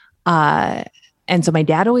so my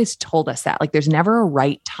dad always told us that like, there's never a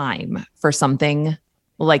right time for something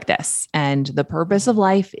like this. And the purpose of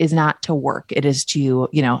life is not to work. It is to,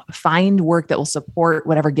 find work that will support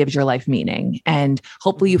whatever gives your life meaning. And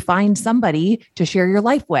hopefully you find somebody to share your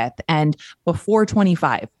life with, and before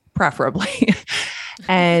 25, preferably.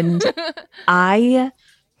 And I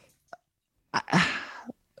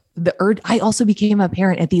also became a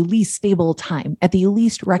parent at the least stable time, at the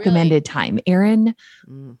least recommended time. Aaron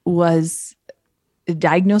was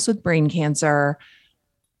diagnosed with brain cancer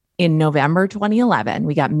in November 2011.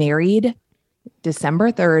 We got married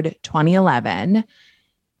December 3rd, 2011.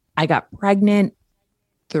 I got pregnant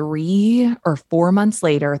 3 or 4 months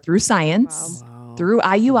later through science, through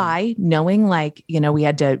IUI, knowing we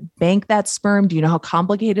had to bank that sperm. Do you know how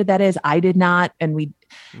complicated that is? I did not. And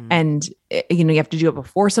you have to do it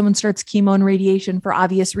before someone starts chemo and radiation for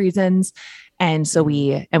obvious reasons. And so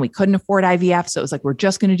we couldn't afford IVF. So it was like, we're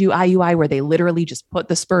just going to do IUI where they literally just put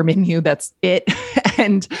the sperm in you. That's it.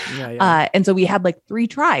 And so we had 3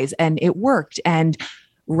 tries and it worked. And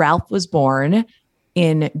Ralph was born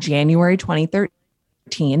in January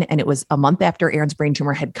 2013. And it was a month after Aaron's brain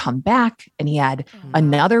tumor had come back and he had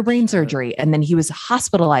another brain surgery. And then he was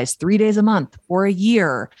hospitalized 3 days a month for a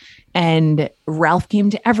year. And Ralph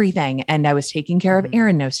came to everything. And I was taking care of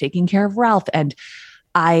Aaron. And I was taking care of Ralph. And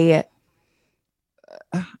I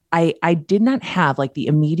did not have the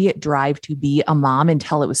immediate drive to be a mom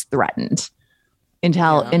until it was threatened,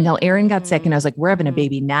 until Aaron got sick. And I was like, we're having a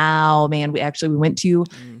baby now, man. We went to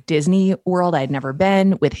Disney World. I had never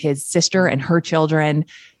been, with his sister and her children.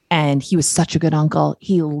 And he was such a good uncle.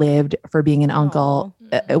 He lived for being an uncle.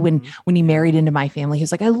 When he married into my family, he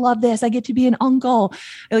was like, I love this. I get to be an uncle,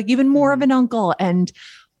 even more of an uncle. And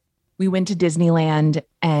we went to Disneyland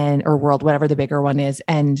or World, whatever the bigger one is.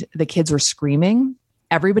 And the kids were screaming.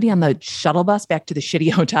 Everybody on the shuttle bus back to the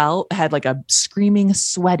shitty hotel had a screaming,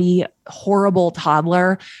 sweaty, horrible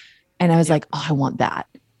toddler. And I was like, oh, I want that.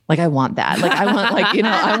 I want that.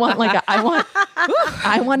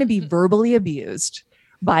 I want to be verbally abused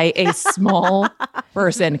by a small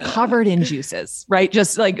person covered in juices, right?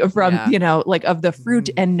 Just from, of the fruit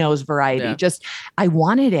and nose variety. Yeah. Just, I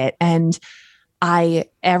wanted it. And I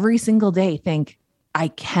every single day think, I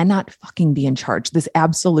cannot fucking be in charge. This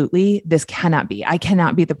cannot be. I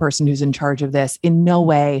cannot be the person who's in charge of this. In no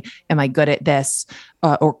way am I good at this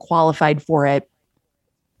or qualified for it.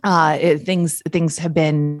 Things have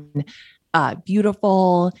been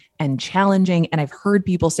beautiful and challenging. And I've heard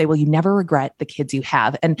people say, well, you never regret the kids you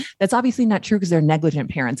have. And that's obviously not true because they're negligent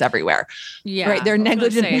parents everywhere. Yeah. Right. They're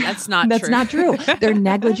negligent. That's not true. They're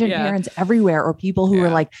negligent parents everywhere, or people who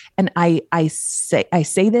are and I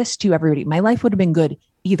say this to everybody, my life would have been good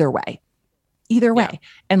either way.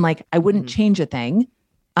 And I wouldn't change a thing.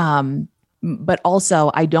 But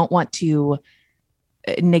also I don't want to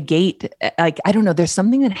negate, I don't know. There's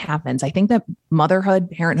something that happens. I think that motherhood,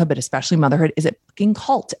 parenthood, but especially motherhood, is a fucking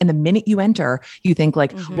cult. And the minute you enter, you think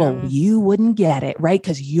well, you wouldn't get it, right?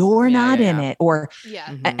 Because you're not in it. Or,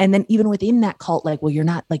 and then even within that cult, well, you're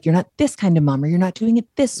not this kind of mom, or you're not doing it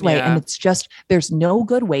this way. And it's just, there's no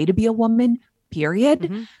good way to be a woman,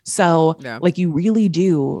 period. So you really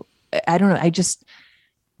do. I don't know.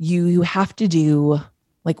 You have to do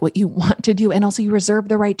what you want to do. And also you reserve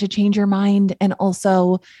the right to change your mind. And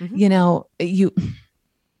also,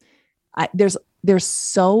 there's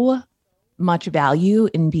so much value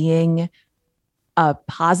in being a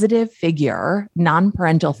positive figure,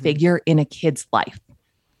 non-parental figure in a kid's life.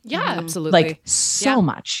 Yeah, absolutely. So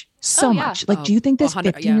much. Do you think this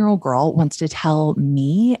 15-year-old girl wants to tell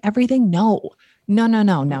me everything? No. No. I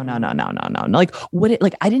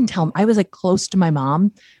didn't tell him. I was close to my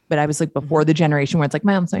mom, but I was before the generation where it's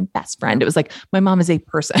my mom's my best friend. It was my mom is a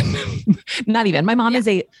person, not even. My mom is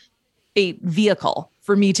a vehicle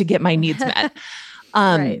for me to get my needs met.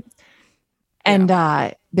 Right. And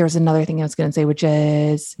there's another thing I was going to say, which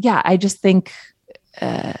is, I just think,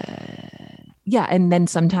 and then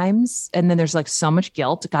sometimes, and then there's so much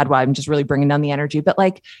guilt. God, wow, I'm just really bringing down the energy, but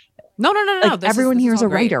No. Like everyone here is a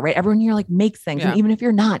writer, right? Everyone here like makes things. And even if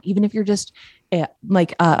you're not, even if you're just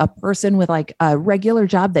like a person with like a regular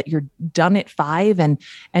job that you're done at 5 and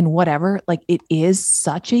whatever, like it is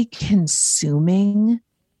such a consuming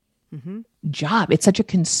job. It's such a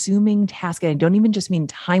consuming task. And I don't even just mean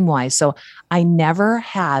time-wise. So I never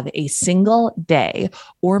have a single day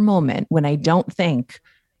or moment when I don't think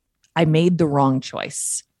I made the wrong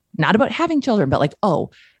choice. Not about having children, but like, oh,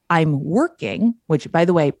 I'm working, which by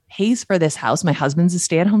the way, pays for this house. My husband's a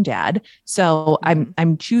stay-at-home dad. So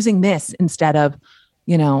I'm choosing this instead of,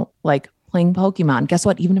 like playing Pokemon. Guess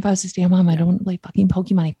what? Even if I was a stay-at-home mom, I don't want to play fucking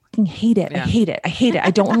Pokemon. I fucking hate it. Yeah. I hate it.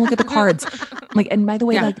 I don't want to look at the cards. Like, and by the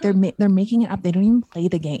way, like they're making it up. They don't even play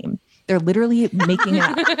the game. They're literally making it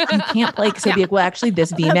up. You can't play. So be like, well, actually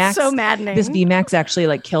this VMAX, That's so maddening. This VMAX actually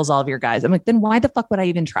like kills all of your guys. I'm like, then why the fuck would I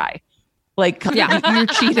even try? Like, you're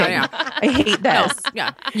cheating. I hate this.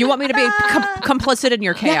 Yeah. You want me to be complicit in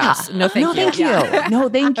your chaos? Yeah. No, thank you. No,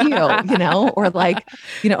 thank you. Or like,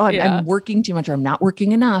 I'm working too much or I'm not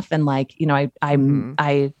working enough. And like,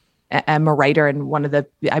 I am a writer and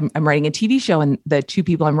I'm writing a TV show and the 2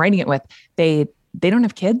 people I'm writing it with, they don't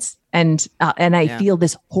have kids. And I feel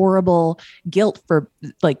this horrible guilt for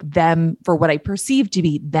like them, for what I perceive to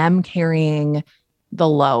be them carrying the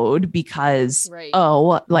load because,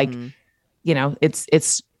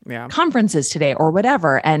 it's conferences today or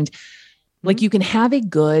whatever. And like, you can have a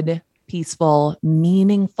good, peaceful,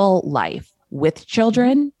 meaningful life with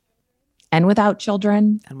children and without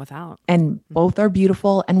children and both are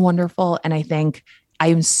beautiful and wonderful. And I think I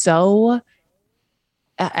am so,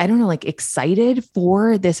 I don't know, like excited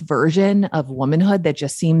for this version of womanhood that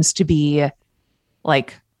just seems to be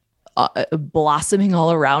like blossoming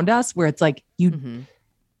all around us, where it's like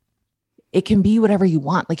it can be whatever you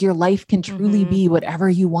want. Like your life can truly be whatever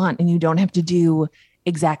you want and you don't have to do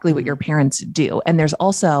exactly what your parents do. And there's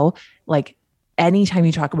also like, anytime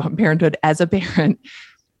you talk about parenthood as a parent,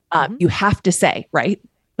 you have to say, right?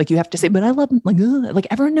 Like you have to say, but I love them. Like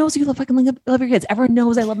everyone knows you fucking love your kids. Everyone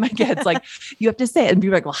knows I love my kids. Like you have to say it and be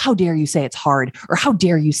like, well, how dare you say it's hard? Or how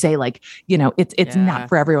dare you say like, it's not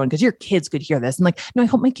for everyone because your kids could hear this. And like, no, I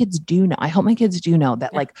hope my kids do know. I hope my kids do know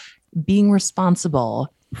that like being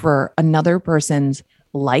responsible for another person's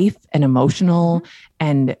life and emotional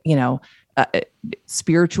and,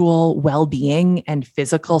 spiritual well-being and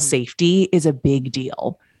physical safety is a big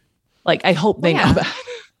deal. Like, I hope they know that.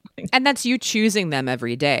 And that's you choosing them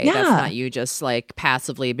every day. Yeah. That's not you just like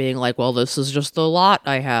passively being like, well, this is just the lot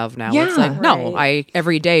I have now. Yeah, it's like, no, I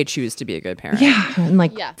every day choose to be a good parent. Yeah. And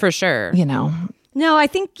like, for sure. No, I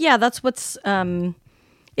think, that's what's, it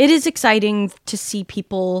is exciting to see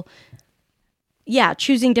people,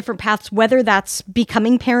 choosing different paths, whether that's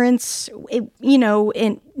becoming parents,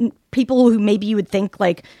 and people who maybe you would think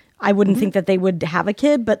like, I wouldn't think that they would have a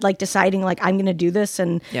kid, but like deciding like, I'm going to do this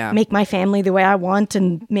and make my family the way I want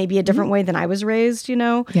and maybe a different way than I was raised,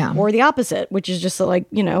 or the opposite, which is just like,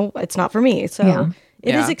 it's not for me. So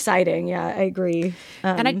it is exciting. Yeah, I agree.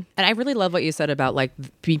 And I really love what you said about like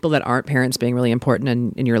people that aren't parents being really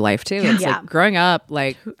important in your life too. It's like growing up,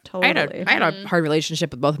 like totally. I had a hard relationship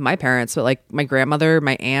with both of my parents, but like my grandmother,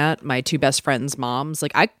 my aunt, my 2 best friends' moms,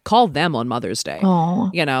 like I called them on Mother's Day.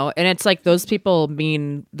 Aww. And it's like those people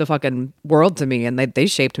mean the fucking world to me, and they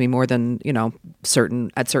shaped me more than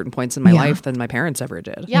at certain points in my life than my parents ever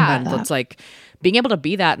did. Yeah, and it's like being able to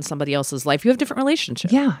be that in somebody else's life. You have different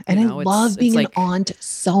relationships. Yeah, and I love being an aunt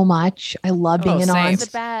so much. I love being an aunt. The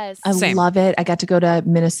best. I love it. I got to go to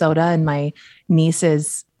Minnesota, and my niece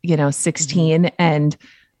is 16 and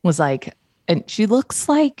was like, and she looks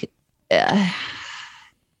like an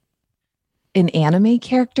anime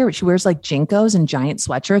character. She wears like Jinkos and giant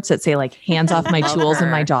sweatshirts that say like hands off my tools and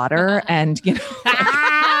my daughter. And she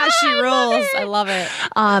rules. I love it.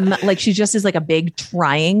 Like she just is like a big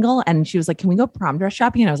triangle. And she was like, can we go prom dress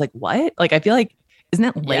shopping? And I was like, what? Like, I feel like, isn't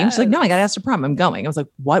that lame? She's like, no, I got asked to prom. I'm going. I was like,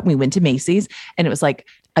 what? We went to Macy's and it was like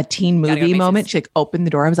a teen movie moment. She like opened the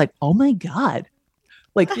door. I was like, oh my God.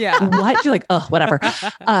 Like, what? She's like, oh, whatever.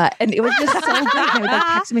 And it was just so good. I was like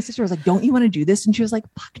texting my sister. I was like, don't you want to do this? And she was like,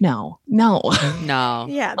 fuck no.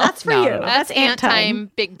 Yeah, that's for you. That's aunt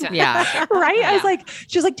time, big time. Yeah. Right? Yeah. I was like,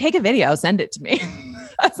 she was like, take a video, send it to me.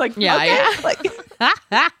 I was like, okay. Like,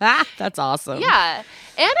 that's awesome. Yeah.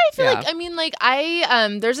 And I feel like, I mean, like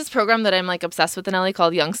there's this program that I'm like obsessed with in LA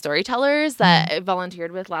called Young Storytellers that I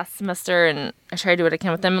volunteered with last semester, and I try to do what I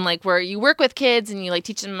can with them, and like where you work with kids and you like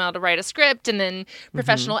teach them how to write a script, and then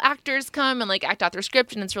professional actors come and like act out their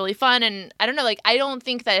script, and it's really fun. And I don't know, like I don't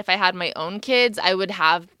think that if I had my own kids,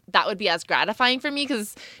 that would be as gratifying for me,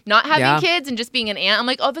 because not having kids and just being an aunt, I'm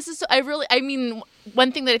like, oh, this is so, I mean,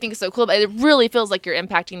 one thing that I think is so cool, but it really feels like you're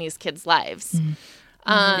impacting these kids' lives.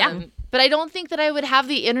 But I don't think that I would have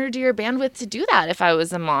the energy or bandwidth to do that if I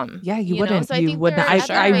was a mom. Yeah, you wouldn't. So you wouldn't.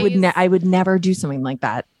 I would never do something like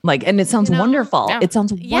that. Like, and it sounds wonderful. Yeah. It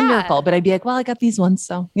sounds wonderful. But I'd be like, well, I got these ones,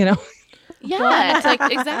 so Yeah, it's like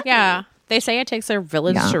exactly. Yeah. They say it takes a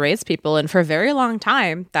village to raise people, and for a very long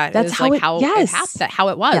time, that's how it happened. How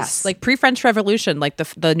it was. Yes. Like pre-French Revolution, like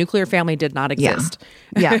the nuclear family did not exist.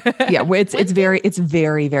 Yeah. It's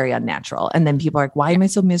very, very unnatural. And then people are like, why am I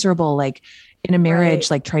so miserable? Like in a marriage,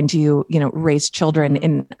 like trying to, raise children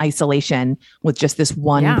in isolation with just this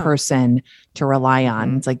one person to rely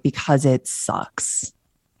on. It's like, because it sucks.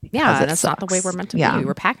 Yeah, and that's not the way we're meant to be.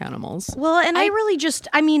 We're pack animals. Well, and I really just,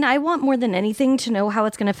 I want more than anything to know how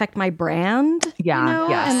it's going to affect my brand. Yeah,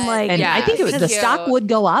 And I think the stock would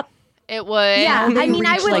go up. It would. Yeah, I mean,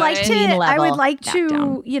 I would like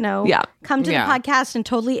to, come to the podcast and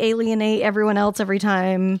totally alienate everyone else every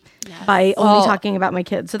time by only talking about my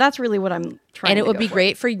kids. So that's really what I'm trying. And it would be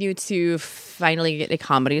great for you to finally get a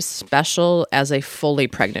comedy special as a fully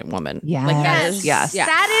pregnant woman. Yes. Like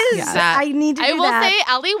that is. I need to do that. I will say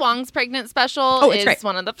Ali Wong's pregnant special is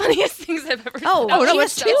one of the funniest things I've ever seen. She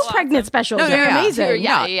has two pregnant specials. They're amazing.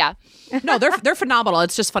 Yeah. No, they're phenomenal.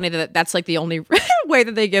 It's just funny that's like the only way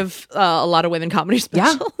that they give a lot of women comedy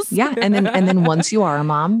specials. Yeah. And then once you are a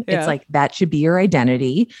mom, it's like that should be your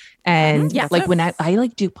identity. And like when I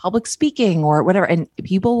like do public speaking or whatever, and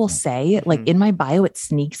people will say like in my bio, it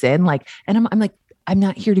sneaks in like, and I'm like, I'm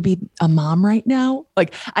not here to be a mom right now.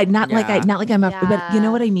 Like I'm but you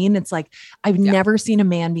know what I mean? It's like, I've never seen a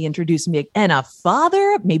man be introduced and be like, and a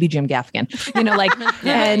father, maybe Jim Gaffigan, and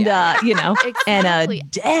a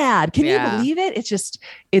dad. Can you believe it? It's just,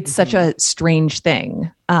 it's such a strange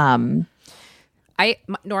thing. Nora,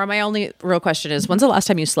 my only real question is, when's the last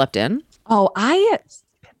time you slept in? Oh,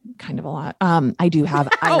 kind of a lot. I do have.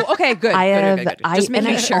 Okay, good. Just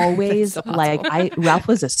making sure. Always Ralph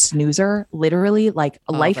was a snoozer. Literally, like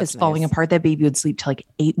life is falling apart. That baby would sleep till like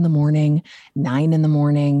 8 a.m, 9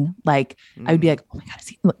 a.m. Like I would be like, oh my god,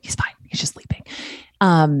 he's fine. He's just sleeping.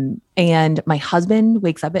 And my husband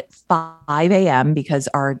wakes up at 5 a.m. because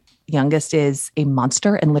our youngest is a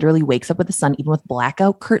monster and literally wakes up with the sun, even with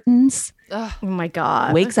blackout curtains. Oh my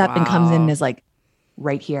god! Wakes up and comes in and is like,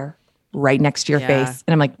 right here. Right next to your face.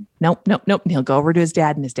 And I'm like, nope. And he'll go over to his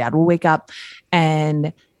dad and his dad will wake up.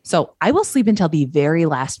 And so I will sleep until the very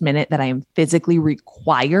last minute that I am physically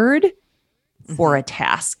required for a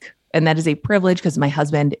task. And that is a privilege because my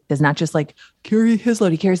husband does not just like carry his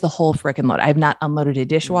load. He carries the whole freaking load. I have not unloaded a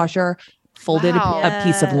dishwasher, folded a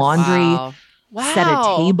piece of laundry, set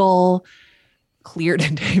a table, cleared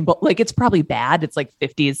a table. Like it's probably bad. It's like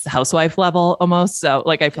 50s housewife level almost. So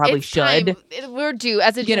like I probably should. We're due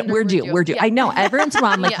as a gender. We're due. Yeah. I know. Every once in a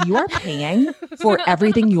while I'm like, you are paying for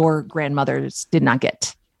everything your grandmothers did not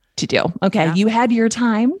get to do. Okay. Yeah. You had your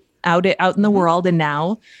time out in the world and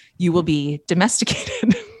now you will be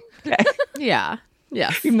domesticated. Okay. Yeah.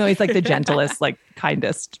 Even though he's like the gentlest, like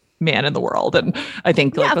kindest man in the world. And I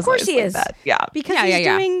think of course he is. That. Yeah. Because he's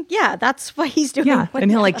doing, that's what he's doing. Yeah.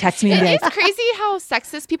 And he'll like text me and be like, it's crazy how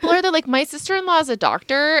sexist people are. They're like, my sister-in-law is a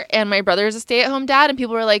doctor and my brother is a stay-at-home dad. And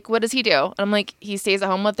people are like, what does he do? And I'm like, he stays at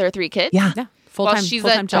home with their 3 kids. Yeah. While she's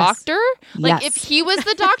a doctor. Like if he was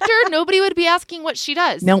the doctor, nobody would be asking what she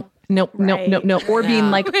does. No. Or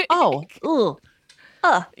being like, oh,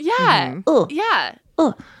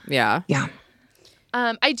 yeah. Yeah.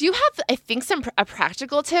 I do have, I think, a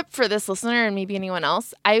practical tip for this listener and maybe anyone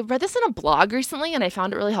else. I read this in a blog recently and I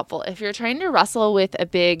found it really helpful. If you're trying to wrestle with a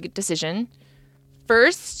big decision,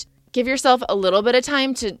 first give yourself a little bit of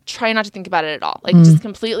time to try not to think about it at all. Like just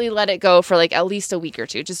completely let it go for like at least a week or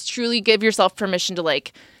two. Just truly give yourself permission to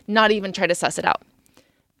like not even try to suss it out.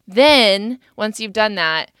 Then once you've done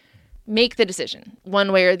that, make the decision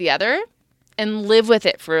one way or the other. And live with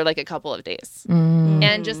it for like a couple of days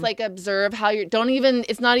and just like observe how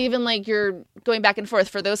it's not even like you're going back and forth.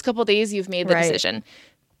 For those couple of days, you've made the decision.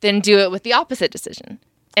 Then do it with the opposite decision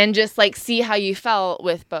and just like see how you felt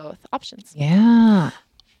with both options. Yeah.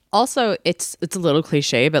 Also, it's a little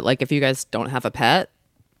cliche, but like if you guys don't have a pet,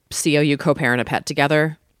 you co-parent a pet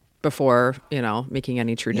together before, making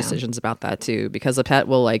any true decisions about that too. Because a pet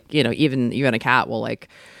will like, even a cat will like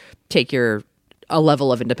take your a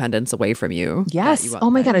level of independence away from you. Yes. Oh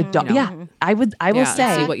my God. A dog. Yeah. I will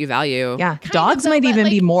say. See what you value. Yeah. Dogs might even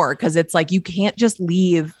be more because it's like you can't just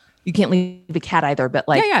leave. You can't leave a cat either, but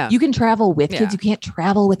like you can travel with kids. You can't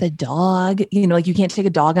travel with a dog. You know, like you can't take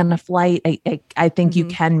a dog on a flight. I think you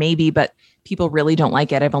can maybe, but people really don't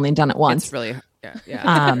like it. I've only done it once. It's really,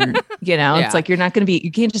 you know, it's like you're not going to be.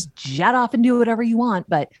 You can't just jet off and do whatever you want.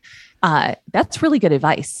 But that's really good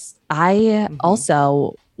advice. I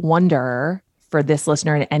also wonder for this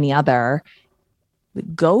listener and any other,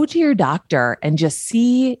 go to your doctor and just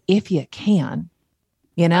see if you can.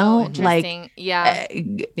 You know, like,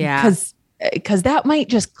 because that might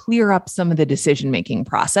just clear up some of the decision-making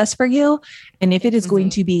process for you. And if it is going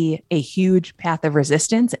to be a huge path of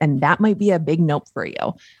resistance, and that might be a big nope for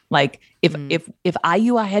you. Like if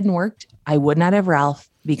IUI hadn't worked, I would not have Ralph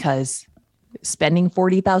because spending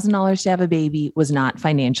 $40,000 to have a baby was not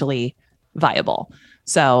financially viable.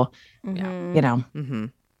 So, you know,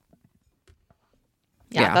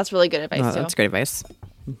 that's really good advice too. That's great advice.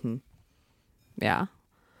 Yeah.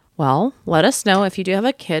 Well, let us know if you do have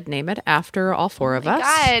a kid. Name it after all four of us.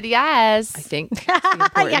 God, yes. I think.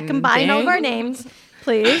 Combine all of our names,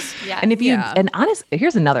 please. Yeah. And if you, and honest,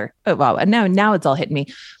 here's another. Oh, wow. And now it's all hitting me.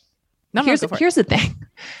 Here's the thing.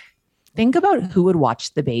 Think about who would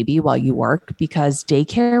watch the baby while you work, because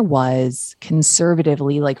daycare was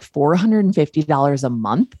conservatively like $450 a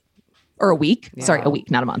month. Or a week. Yeah. Sorry, a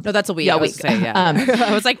week, not a month. No, that's a week. Yeah, a week.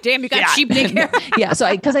 I was like, damn, you got cheap daycare. So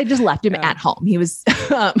because I just left him at home. He was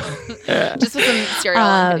just with some cereal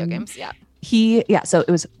and video games. Yeah.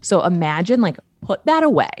 So imagine like put that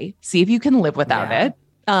away. See if you can live without it.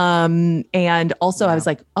 And also I was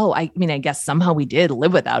like, I guess somehow we did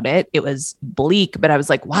live without it. It was bleak, but I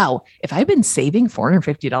was like, wow, if I've been saving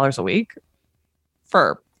 $450 a week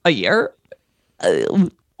for a year,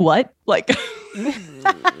 what? Like,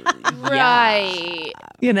 right.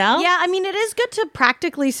 You know? Yeah. I mean, it is good to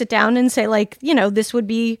practically sit down and say, like, you know, this would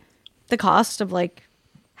be the cost of like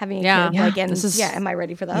having a kid. Like, and am I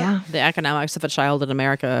ready for that? Yeah. The economics of a child in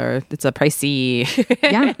America, it's a pricey.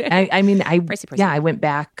 Pricey. I went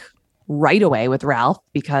back right away with Ralph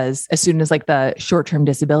because as soon as like the short-term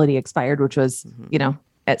disability expired, which was, you know,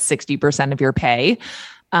 at 60% of your pay,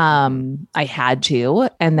 I had to.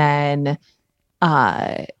 And then,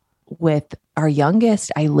 with our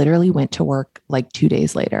youngest, I literally went to work like 2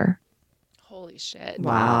 days later. Holy shit.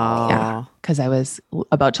 Wow. Yeah. Cause I was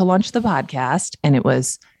about to launch the podcast and it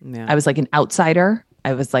was, I was like an outsider.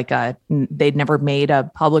 I was like they'd never made a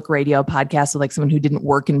public radio podcast with like someone who didn't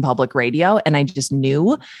work in public radio. And I just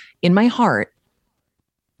knew in my heart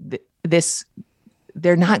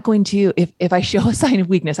they're not going to, if I show a sign of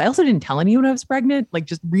weakness. I also didn't tell anyone I was pregnant, like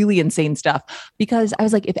just really insane stuff, because I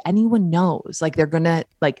was like, if anyone knows, like they're going to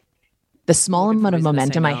like the small amount of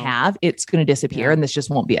momentum I have, it's going to disappear and this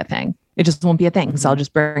just won't be a thing. It just won't be a thing. So I'll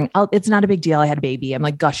just it's not a big deal. I had a baby. I'm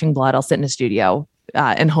like gushing blood. I'll sit in a studio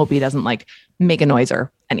and hope he doesn't like make a noise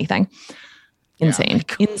or anything. Insane.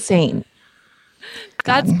 Insane.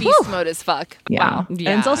 That's beast mode as fuck. Yeah. Wow. And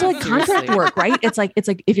it's also like contract work, right? It's like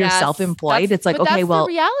if you're self-employed, it's like, okay, well, the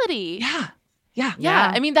reality.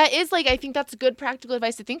 Yeah. I mean, that is like, I think that's good practical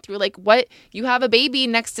advice to think through. Like, what you have a baby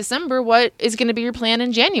next December, what is going to be your plan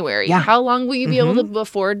in January? Yeah. How long will you be able to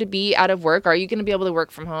afford to be out of work? Are you going to be able to work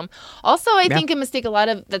from home? Also, I think a mistake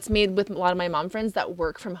that's made with a lot of my mom friends that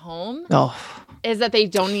work from home is that they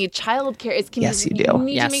don't need childcare. Yes, you do. You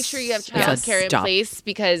need to make sure you have childcare in place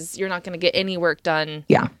because you're not going to get any work done.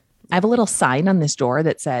 Yeah. I have a little sign on this door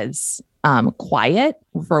that says quiet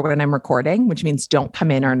for when I'm recording, which means don't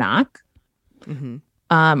come in or knock.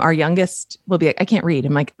 Our youngest will be like, I can't read.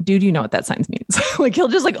 I'm like, dude, you know what that sign means. Like he'll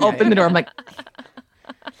just like open the door. I'm like,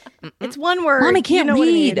 it's one word. Mom, I can't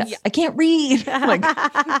read. I can't read. Like,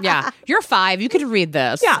 you're 5. You could read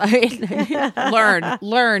this. Yeah.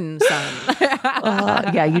 learn,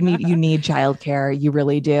 son. You need childcare. You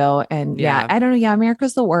really do. And I don't know. Yeah.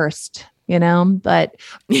 America's the worst, you know, but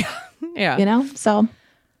you know, so.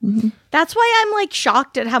 That's why I'm like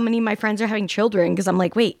shocked at how many of my friends are having children, because I'm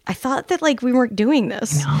like, wait, I thought that like we weren't doing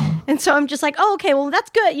this. No. And so I'm just like, oh, okay, well, that's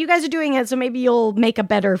good. You guys are doing it. So maybe you'll make a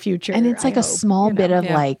better future. And it's like a small bit of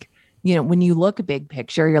like, you know, when you look big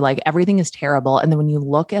picture, you're like, everything is terrible. And then when you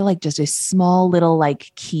look at like just a small little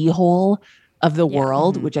like keyhole of the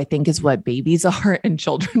world, which I think is what babies are and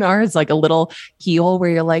children are, is like a little keyhole where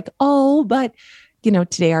you're like, oh, but you know,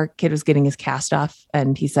 today our kid was getting his cast off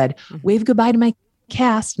and he said, wave goodbye to my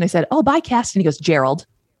cast. And I said, oh, bye, cast. And he goes, Gerald.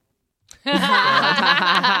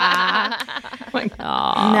 Like,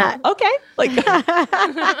 okay. Like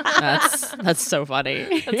that's so funny.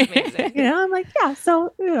 That's amazing. You know, I'm like, yeah.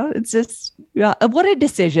 So, you know, it's just, what a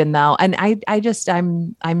decision though. And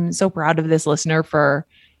I'm so proud of this listener for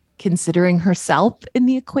considering herself in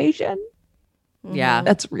the equation. Yeah.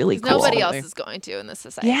 That's really cool. Nobody else is going to in this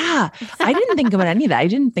society. Yeah. I didn't think about any of that. I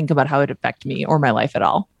didn't think about how it would affect me or my life at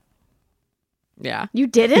all. Yeah. You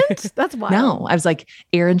didn't? That's wild. No, I was like,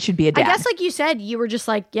 Aaron should be a dad. I guess, like you said, you were just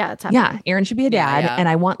like, yeah, it's happening. Yeah, Aaron should be a dad, Yeah. and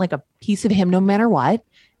I want like a piece of him no matter what.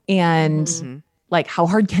 And like, how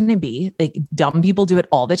hard can it be? Like, dumb people do it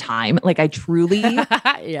all the time. Like, I truly,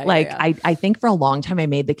 I think for a long time I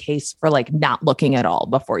made the case for like not looking at all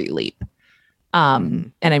before you leap.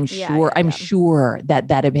 And I'm sure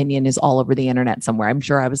that opinion is all over the internet somewhere. I'm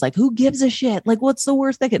sure I was like, who gives a shit? Like, what's the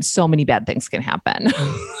worst that so many bad things can happen?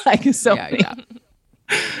 Like so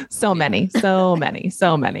many.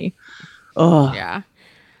 Oh yeah,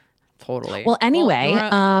 totally. Well, anyway,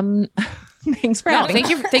 Nora, thanks for having me.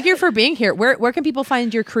 Thank you for being here. Where can people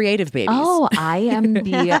find your creative babies? Oh, I am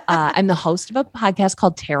I'm the host of a podcast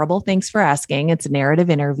called Terrible Thanks for Asking. It's a narrative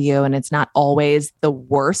interview, and it's not always the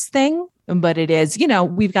worst thing, but it is, you know,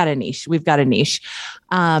 we've got a niche.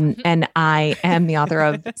 And I am the author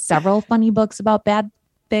of several funny books about bad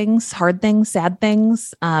things, hard things, sad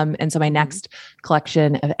things. And so my next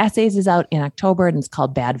collection of essays is out in October, and it's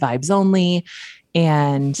called Bad Vibes Only.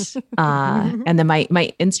 And then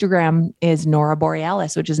my Instagram is Nora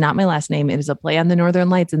Borealis, which is not my last name. It is a play on the Northern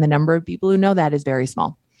Lights, and the number of people who know that is very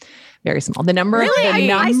small. Very small. The number,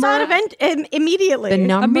 I saw it immediately. The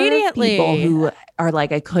number of people who are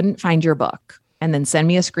like, I couldn't find your book, and then send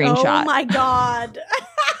me a screenshot. Oh my God.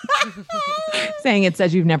 saying it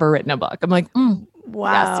says you've never written a book. I'm like,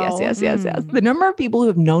 wow. Yes. The number of people who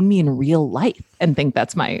have known me in real life and think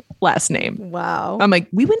that's my last name. Wow. I'm like,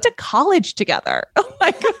 we went to college together. Oh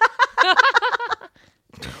my God.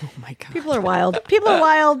 Oh my God. People are wild.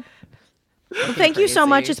 Well, thank you so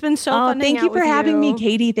much. It's been so fun. Thank you for having me,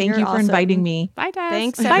 Katie. Thank you for inviting me. Bye, guys.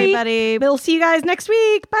 Thanks, everybody. We'll see you guys next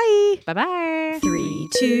week. Bye. Bye-bye. 3,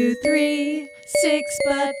 2, 3, 6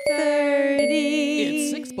 but 30.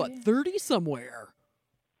 It's 6 but 30 somewhere.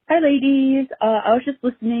 Hi, ladies. I was just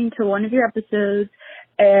listening to one of your episodes,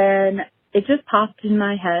 and it just popped in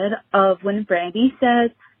my head of when Brandy says,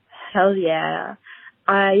 hell yeah.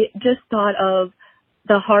 I just thought of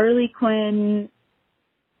the Harley Quinn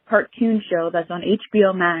cartoon show that's on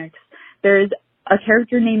HBO Max. There's a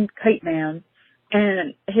character named Kite Man,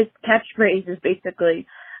 and his catchphrase is basically,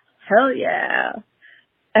 hell yeah.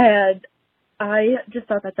 And I just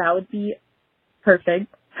thought that would be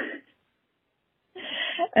perfect.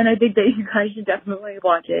 And I think that you guys should definitely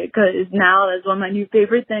watch it, because now that's one of my new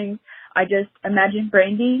favorite things. I just imagine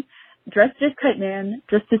Brandy dressed as Kite Man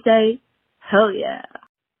just to say, hell yeah.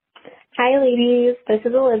 Hi, ladies. This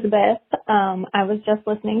is Elizabeth. I was just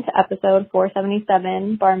listening to episode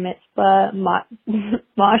 477, Bar Mitzvah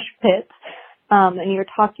Mosh Pits, and you were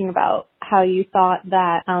talking about how you thought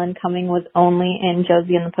that Alan Cumming was only in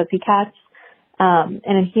Josie and the Pussycats.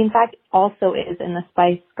 And he, in fact, also is in the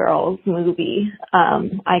Spice Girls movie,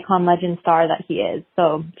 icon legend star that he is.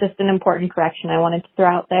 So just an important correction I wanted to throw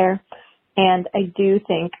out there. And I do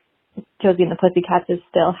think Josie and the Pussycats is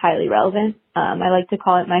still highly relevant. I like to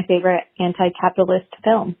call it my favorite anti-capitalist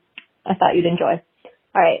film. I thought you'd enjoy.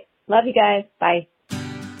 All right. Love you guys. Bye.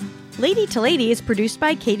 Lady to Lady is produced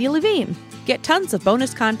by Katie Levine. Get tons of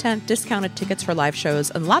bonus content, discounted tickets for live shows,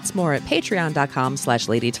 and lots more at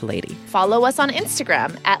patreon.com/ladytolady. Follow us on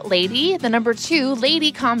Instagram at Lady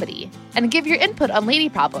Comedy, and give your input on lady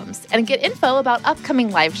problems and get info about upcoming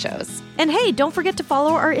live shows. And hey, don't forget to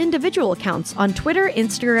follow our individual accounts on Twitter,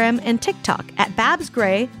 Instagram, and TikTok at Babs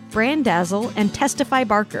Gray, Brandazzle, and Testify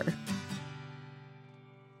Barker.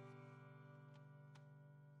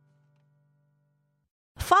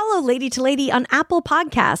 Follow Lady to Lady on Apple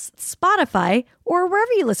Podcasts, Spotify, or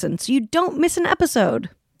wherever you listen so you don't miss an episode.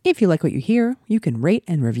 If you like what you hear, you can rate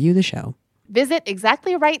and review the show. Visit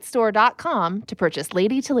exactlyrightstore.com to purchase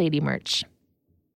Lady to Lady merch.